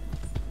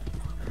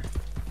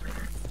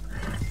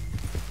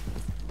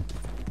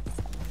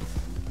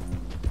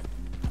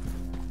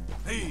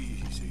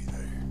 Easy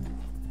there.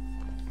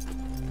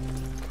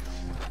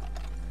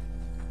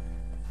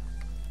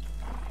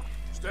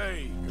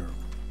 Stay, girl.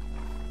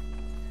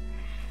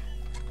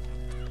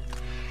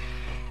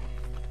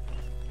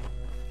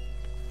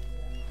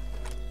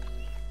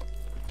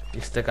 ¿Y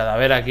este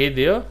cadáver aquí,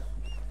 tío?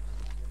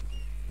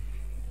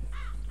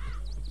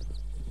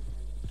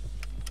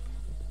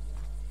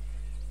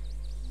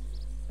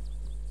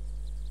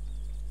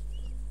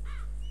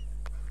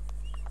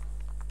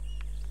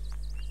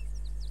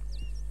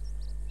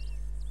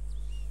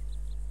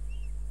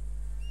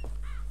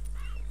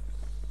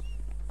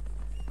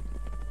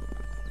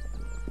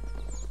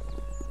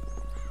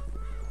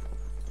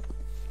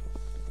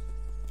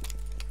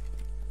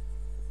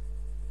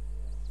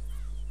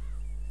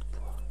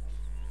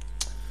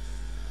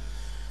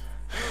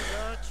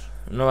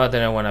 No va a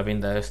tener buena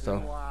pinta esto.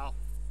 Wow.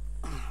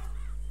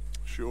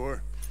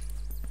 Sure.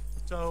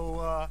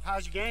 So,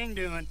 how's your gang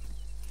doing?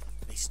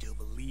 They still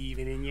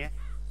believing in you?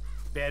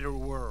 Better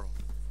world.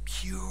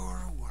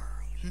 Pure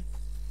world. Hmm?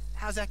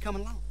 How's that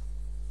coming along?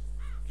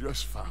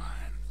 Just fine.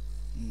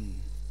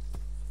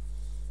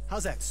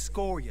 How's that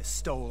score you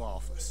stole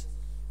off us?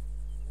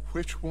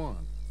 Which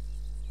one?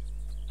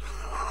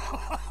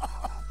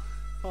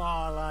 Oh,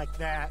 I like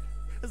that.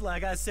 It's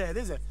like I said,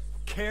 this is a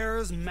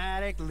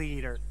charismatic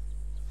leader.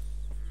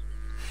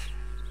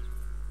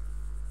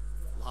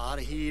 A lot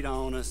of heat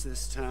on us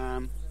this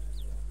time.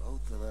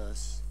 Both of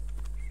us.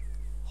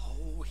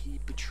 Whole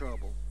heap of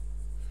trouble.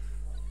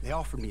 They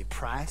offered me a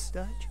price,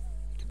 Dutch,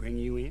 to bring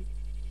you in.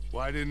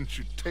 Why didn't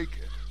you take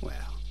it?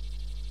 Well,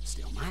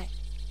 still might.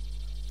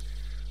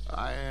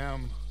 I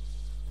am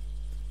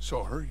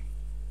sorry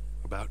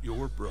about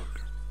your brother.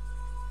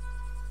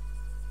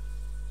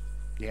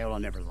 Yeah, well, I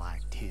never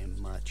liked him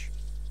much.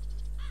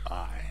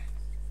 I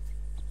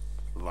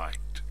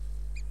liked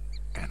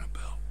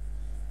Annabelle.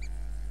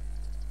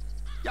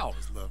 You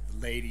always loved the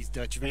ladies,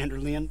 Dutch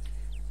Vanderlyn.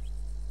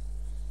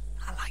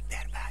 I like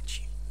that about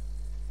you.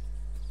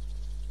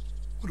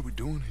 What are we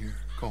doing here?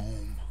 Go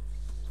home.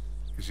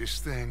 Is this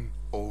thing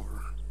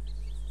over?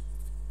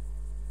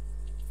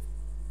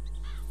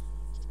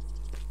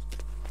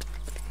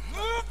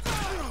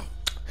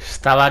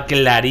 Estaba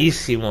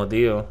clarísimo,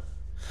 tío.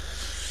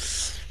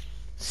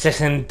 Se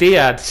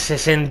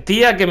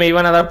sentía que me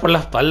iban a dar por la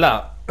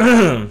espalda.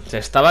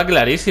 Estaba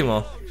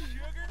clarísimo.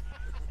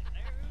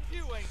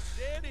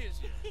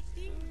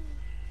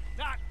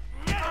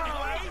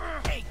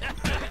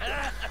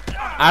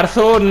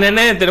 Arthur,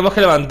 nene, tenemos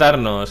que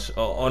levantarnos.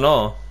 ¿O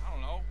no?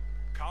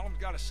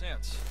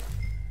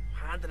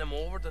 Handing him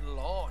over to the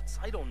lords.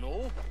 I don't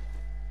know.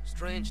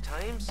 Strange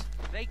times.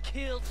 They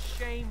killed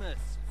Seamus.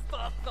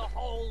 Fuck the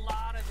whole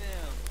lot of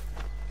them.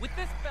 With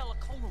this fella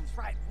Colum's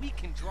right, we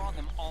can draw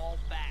them all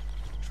back.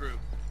 True.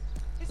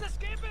 He's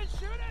escaping.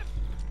 Shoot him.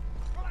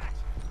 Relax.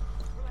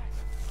 Relax.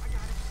 I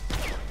got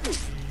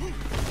him.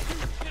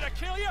 Did I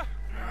kill you?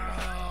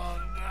 Oh,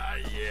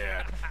 not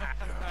yet.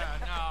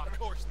 No, of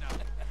course not.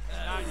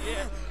 Not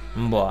yet.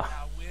 Buah.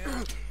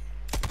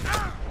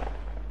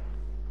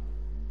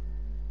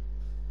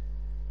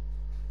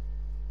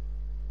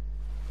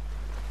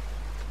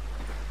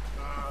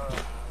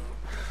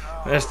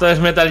 Esto es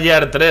Metal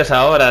Gear 3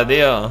 ahora,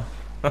 tío.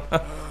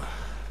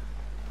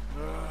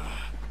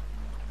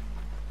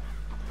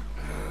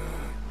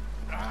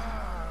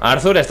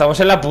 Arthur, estamos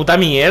en la puta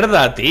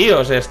mierda,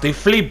 tío. O sea, estoy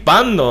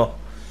flipando.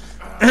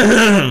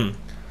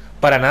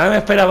 Para nada me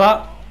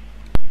esperaba.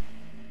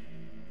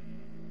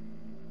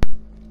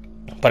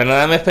 Para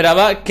nada me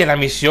esperaba que la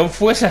misión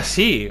fuese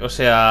así. O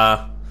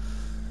sea,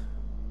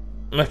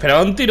 me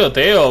esperaba un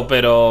tiroteo,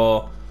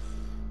 pero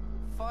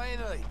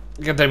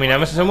que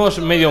terminásemos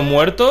medio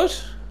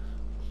muertos.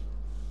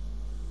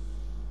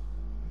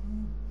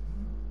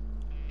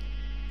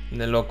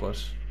 De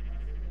locos.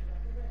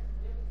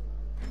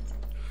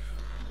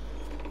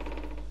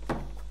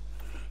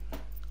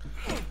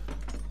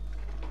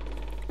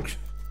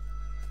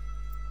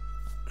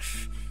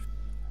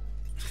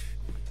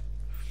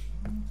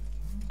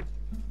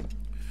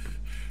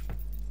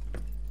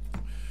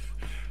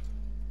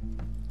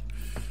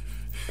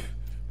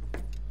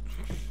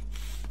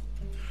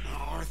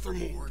 Arthur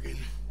Morgan.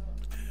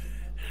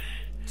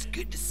 It's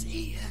good to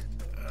see you.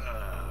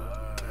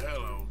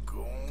 Hello,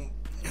 Cole.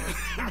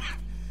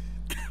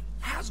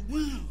 How's the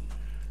wound?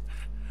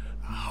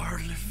 I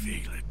hardly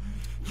feel it.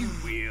 You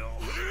will.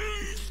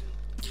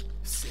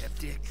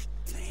 Septic.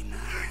 Ain't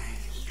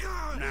nice.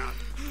 Now,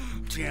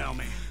 tell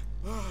me.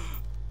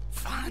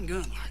 Fine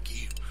gun like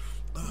you.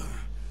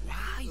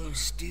 Why you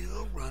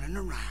still running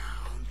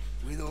around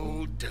with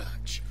old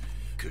Dutch?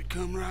 Could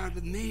come right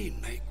with me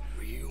and make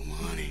real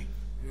money.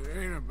 It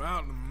ain't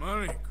about the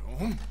money,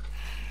 Cole.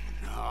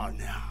 No.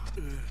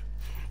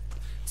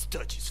 It's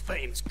Dutch's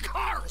famous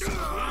cars.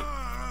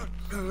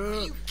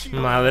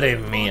 Madre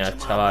mía,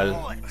 chaval.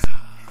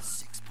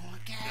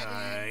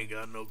 I ain't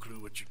got no clue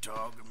what you're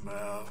talking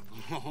about.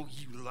 Oh,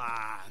 you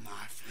lie,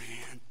 my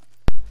friend.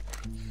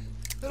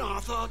 But I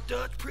thought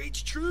Dutch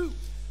preached truth.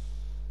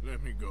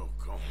 Let me go,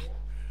 Cole,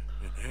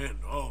 and end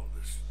all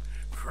this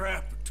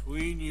crap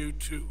between you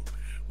two.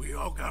 We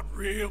all got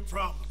real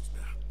problems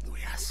now. The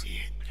way I see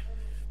it,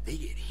 they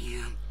get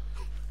him.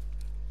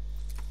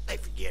 They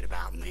forget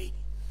about me.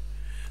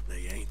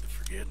 They ain't the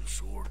forgetting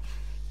sort.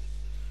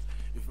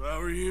 If I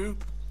were you,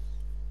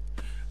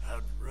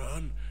 I'd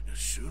run as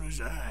soon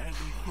as I had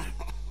the money.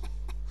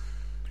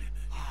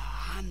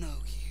 Oh, I know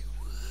you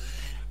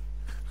would.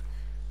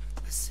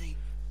 But see,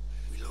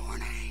 we lure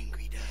an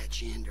angry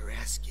Dutch in to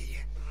rescue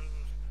you.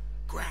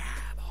 Grab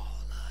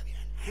all of you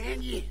and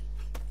hand you in.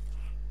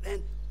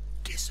 Then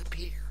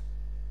disappear.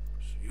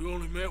 So you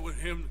only met with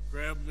him to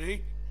grab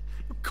me?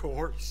 Of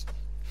course.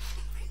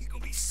 He's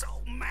gonna be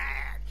so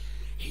mad.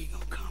 He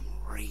gonna come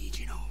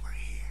raging over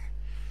here.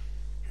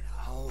 And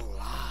a whole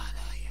lot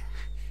of you.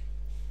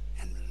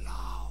 And the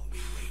law will be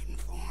waiting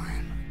for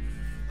him.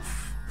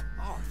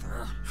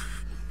 Arthur.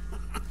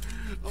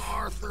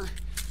 Arthur,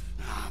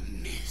 I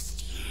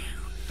missed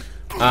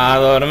you. A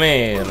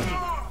dormir.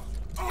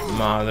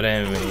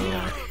 Madre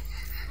mía.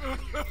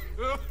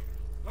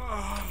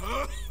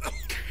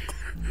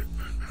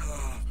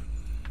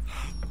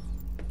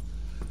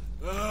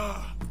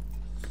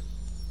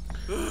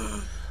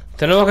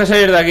 Tenemos que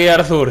salir de aquí,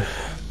 Arthur.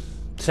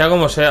 Sea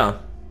como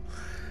sea.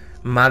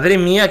 Madre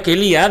mía, qué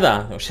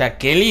liada. O sea,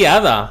 qué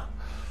liada.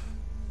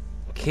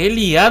 Qué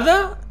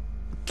liada.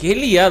 Qué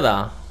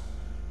liada.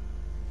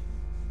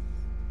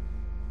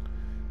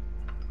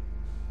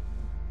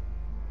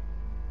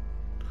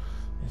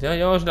 Ya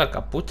llevamos la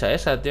capucha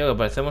esa, tío, que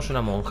parecemos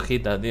una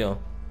monjita, tío.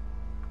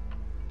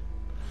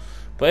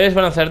 Puedes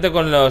balancearte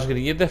con los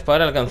grilletes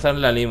para alcanzar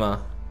la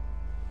lima.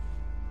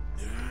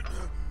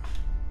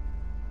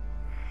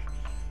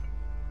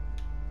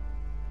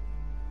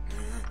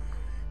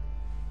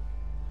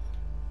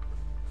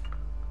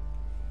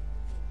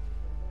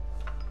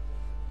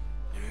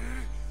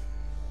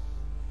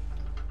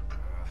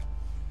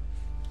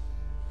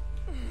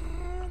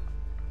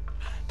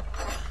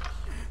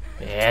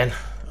 Bien.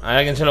 A ver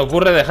a quién se le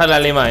ocurre dejar la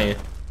lima ahí.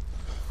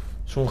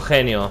 Es un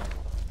genio.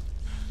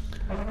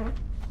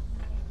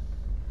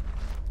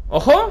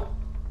 ¡Ojo!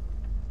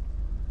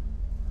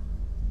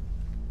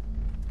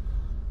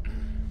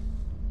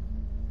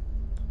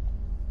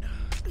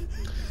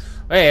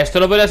 Esto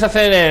lo puedes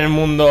hacer en el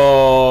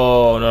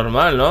mundo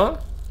normal,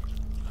 ¿no?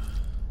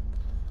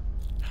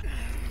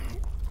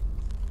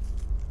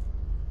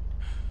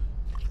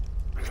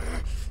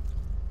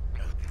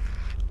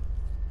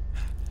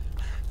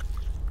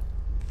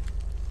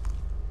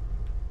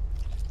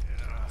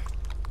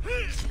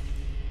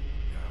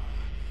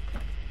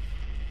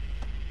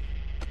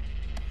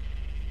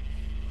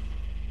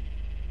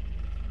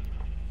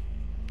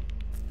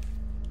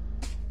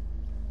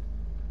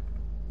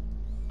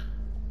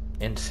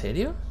 ¿En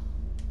serio?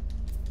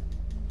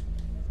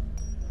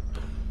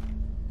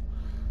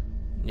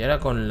 Y ahora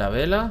con la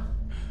vela.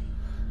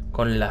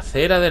 Con la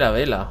cera de la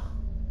vela.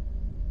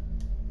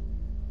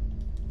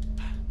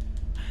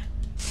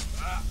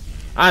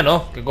 Ah,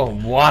 no, qué cojo.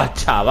 ¡Buah,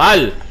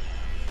 chaval!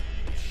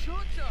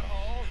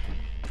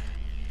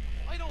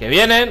 Que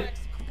vienen.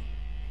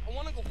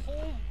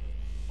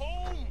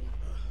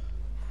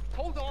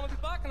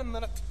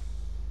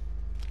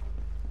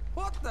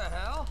 What the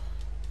hell?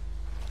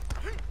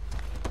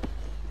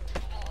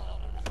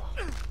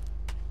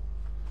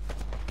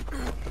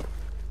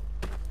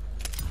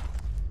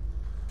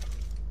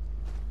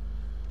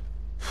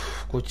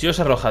 Cuchillos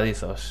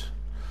arrojadizos.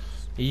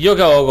 ¿Y yo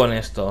qué hago con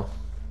esto?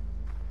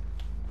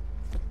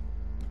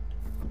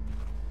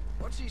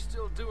 What's he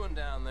still doing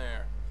down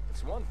there?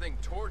 It's one thing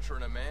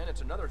torturing a man,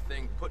 it's another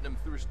thing putting him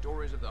through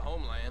stories of the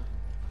homeland.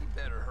 He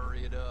better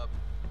hurry it up.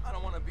 I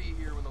don't want to be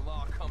here when the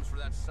law comes for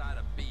that side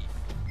of beef.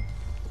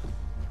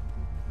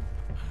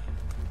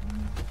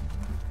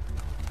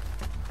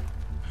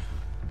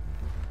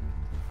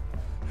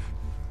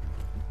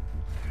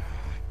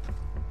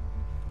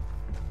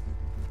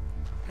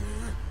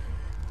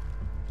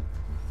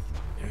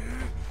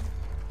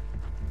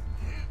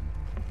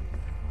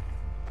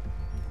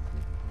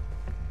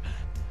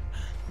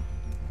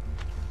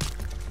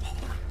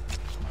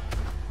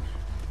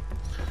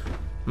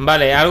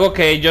 Vale, algo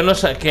que yo no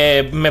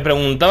que me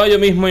preguntaba yo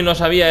mismo y no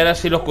sabía era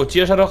si los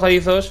cuchillos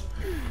arrojadizos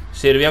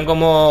servían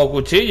como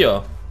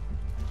cuchillo.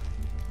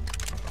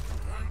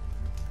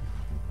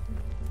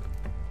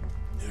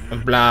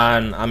 En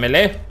plan, a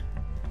melee.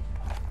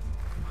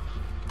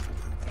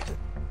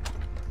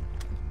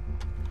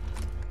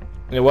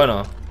 Y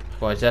bueno,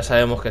 pues ya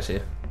sabemos que sí.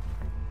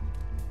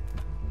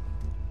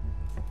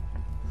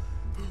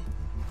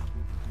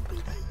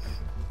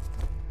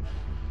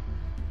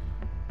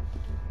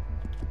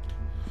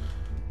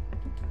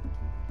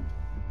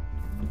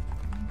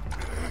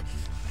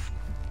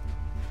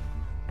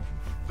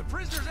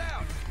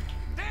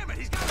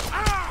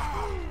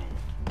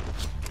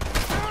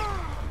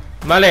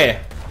 Vale,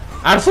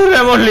 Arthur le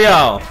hemos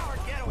liado.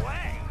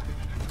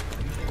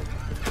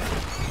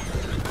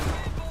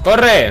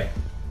 ¡Corre!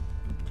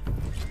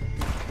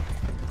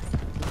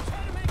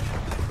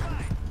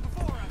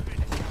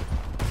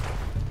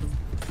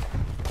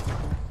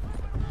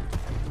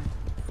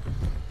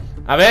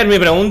 A ver, mi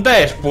pregunta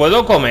es,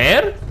 ¿puedo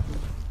comer?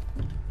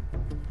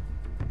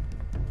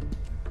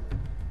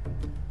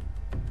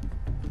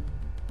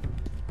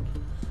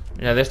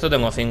 Mira, de esto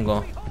tengo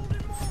 5.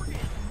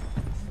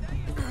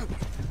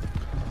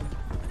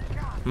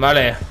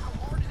 Vale.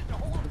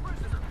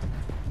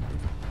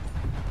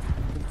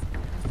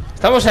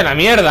 Estamos en la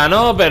mierda,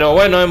 ¿no? Pero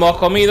bueno, hemos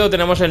comido,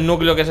 tenemos el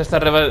núcleo que se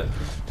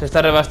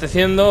está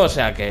reabasteciendo, o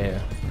sea que...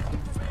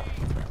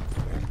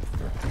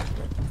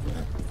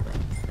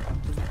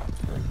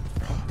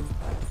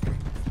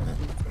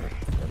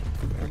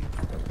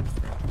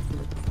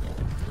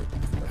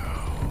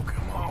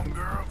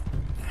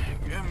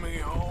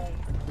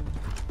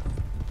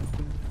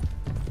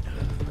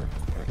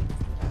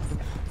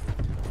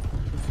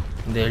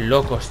 De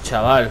locos,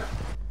 chaval.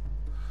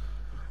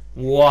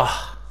 ¡Guau!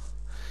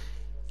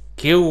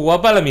 ¡Qué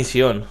guapa la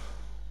misión!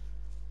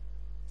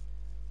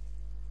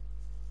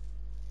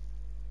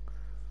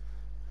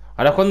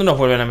 Ahora es cuando nos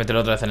vuelven a meter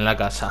otra vez en la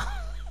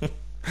casa.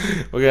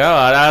 Porque claro,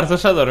 ahora Arthur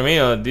se ha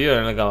dormido, tío,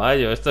 en el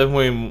caballo. Esto es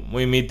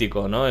muy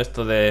mítico, ¿no?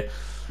 Esto de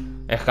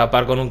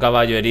escapar con un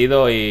caballo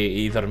herido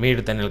y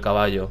dormirte en el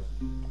caballo.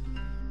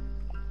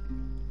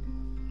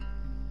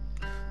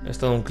 Es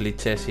todo un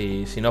cliché.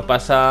 Si no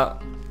pasa...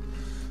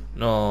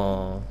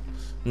 No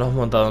has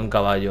montado en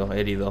caballo,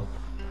 herido.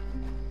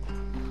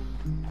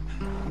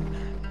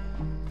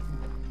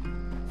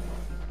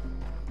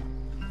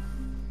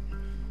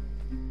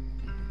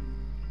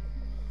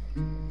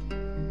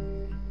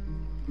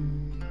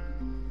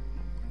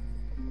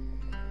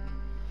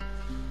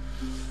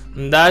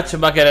 Dutch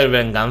va a querer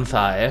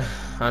venganza,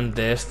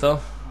 ante esto.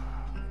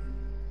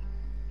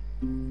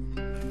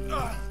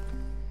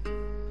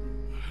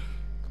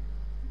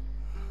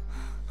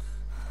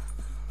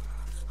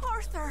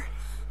 Arthur.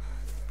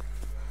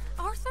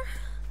 Arthur?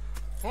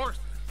 Arthur.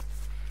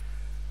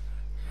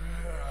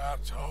 I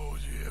told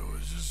you it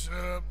was a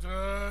setup,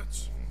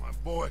 Dutch. My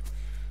boy,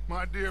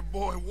 my dear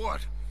boy,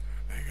 what?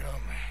 They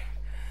got me.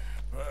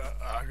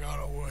 I got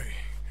away.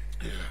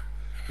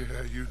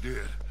 Yeah, you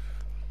did.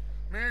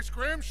 Miss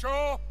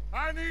Grimshaw,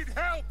 I need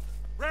help.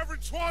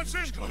 Reverend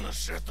Swanson. He's gonna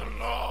set the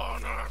law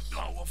on us.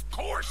 Oh, of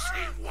course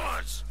he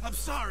was. I'm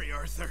sorry,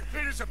 Arthur.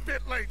 It is a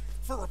bit late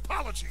for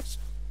apologies.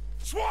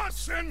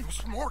 Swanson!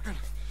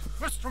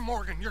 Mr.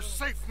 Morgan, you're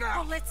safe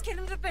now. Oh, let's get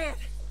him to bed.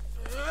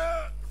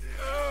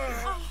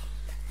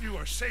 You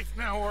are safe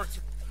now,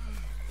 Arthur.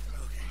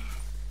 Okay.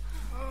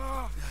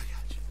 I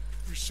got you.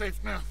 You're safe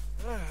now.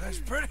 That's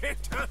pretty,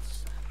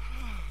 Tuts.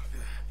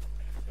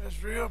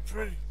 That's real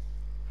pretty.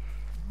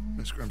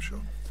 Miss Grimshaw,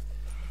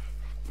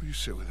 will you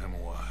sit with him a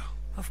while?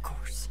 Of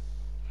course.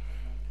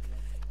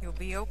 You'll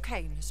be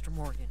okay, Mr.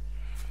 Morgan.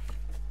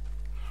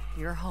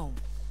 You're home.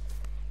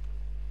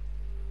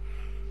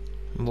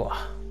 Buah.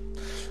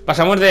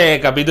 Pasamos de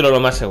capítulo lo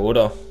más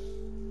seguro.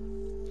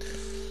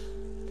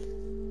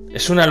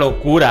 Es una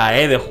locura,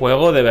 de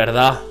juego, de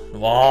verdad.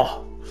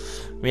 Buah.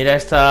 Mira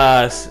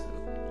estas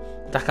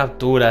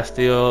capturas,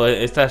 tío.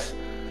 Estas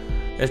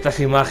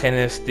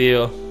imágenes,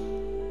 tío.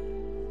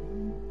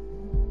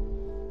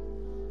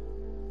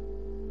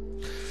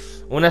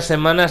 Unas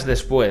semanas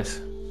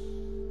después.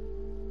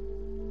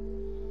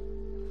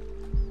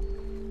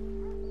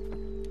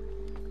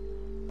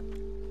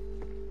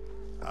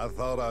 I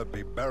thought I'd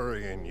be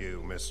burying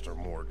you, Mr.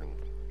 Morgan.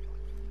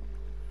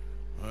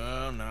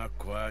 Well, not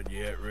quite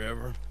yet,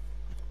 River.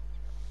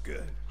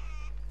 Good.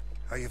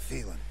 How you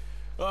feeling?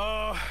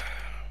 About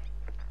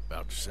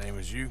the same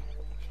as you.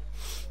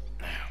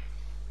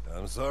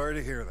 I'm sorry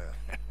to hear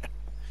that.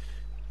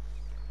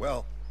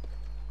 Well,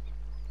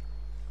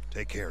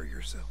 take care of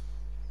yourself.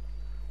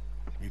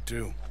 You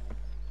too.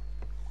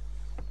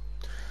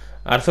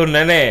 Arthur,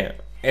 nene,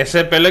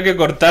 ese pelo hay que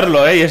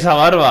cortarlo, y esa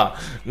barba.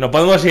 No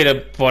podemos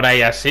ir por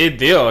ahí así,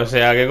 tío. O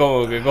sea, ¿qué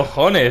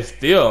cojones,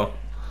 tío? O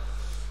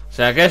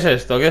sea, ¿qué es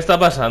esto? ¿Qué está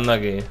pasando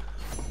aquí?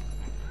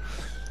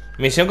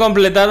 Misión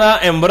completada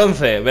en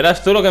bronce.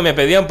 Verás tú lo que me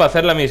pedían para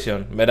hacer la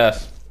misión.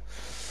 Verás.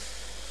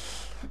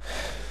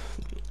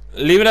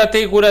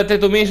 Líbrate y cúrate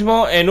tú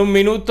mismo en 1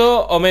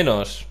 minuto o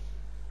menos.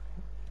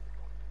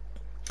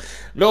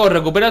 Luego,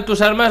 recupera tus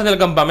armas del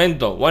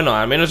campamento. Bueno,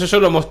 al menos eso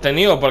lo hemos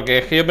tenido, porque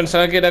es que yo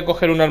pensaba que era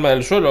coger un arma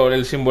del suelo,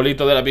 el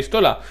simbolito de la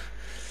pistola.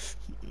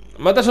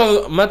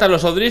 Mata a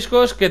los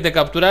odriscos que te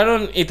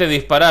capturaron y te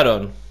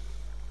dispararon.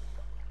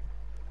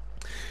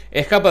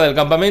 Escapa del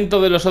campamento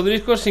de los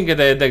odriscos sin que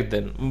te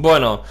detecten.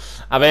 Bueno,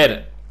 a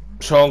ver,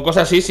 son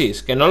cosas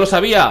ISIS. ¿Que no lo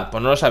sabía?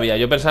 Pues no lo sabía.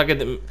 Yo pensaba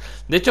que...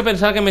 De hecho,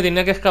 pensaba que me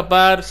tenía que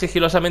escapar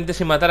sigilosamente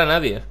sin matar a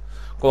nadie.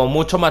 Como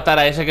mucho matar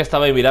a ese que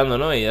estaba ahí mirando,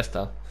 ¿no? Y ya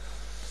está.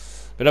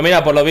 Pero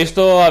mira, por lo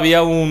visto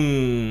había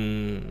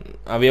un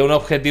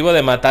objetivo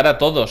de matar a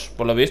todos,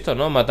 por lo visto,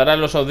 ¿no? Matar a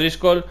los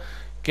O'Driscoll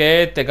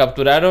que te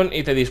capturaron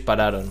y te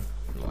dispararon.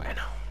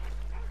 Bueno.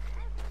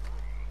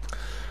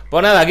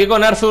 Pues nada, aquí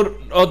con Arthur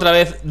otra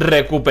vez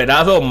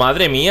recuperado.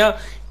 Madre mía,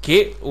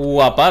 qué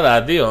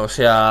guapada, tío. O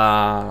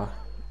sea,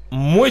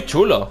 muy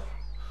chulo.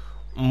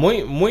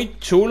 Muy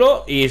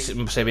chulo. Y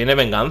se viene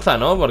venganza,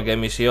 ¿no? Porque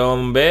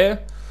misión B...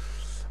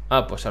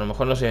 Ah, pues a lo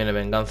mejor no se viene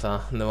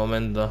venganza de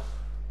momento.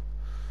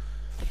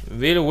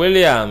 Bill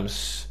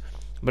Williams.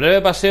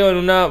 Breve paseo en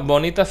una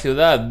bonita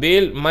ciudad.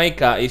 Bill,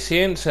 Micah y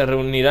Sean se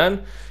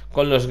reunirán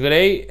con los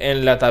Grey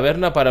en la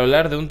taberna para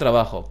hablar de un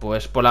trabajo.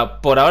 Pues por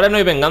ahora no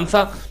hay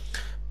venganza,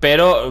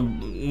 pero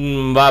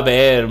va a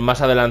haber,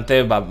 más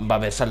adelante va a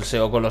haber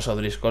salseo con los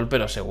O'Driscoll,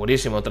 pero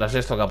segurísimo, tras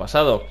esto que ha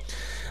pasado.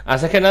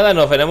 Así que nada,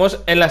 nos veremos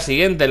en la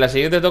siguiente. En la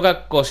siguiente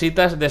toca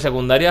cositas de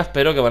secundarias,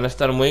 pero que van a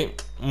estar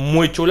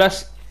muy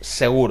chulas,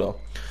 seguro.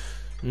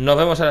 Nos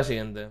vemos en la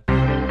siguiente.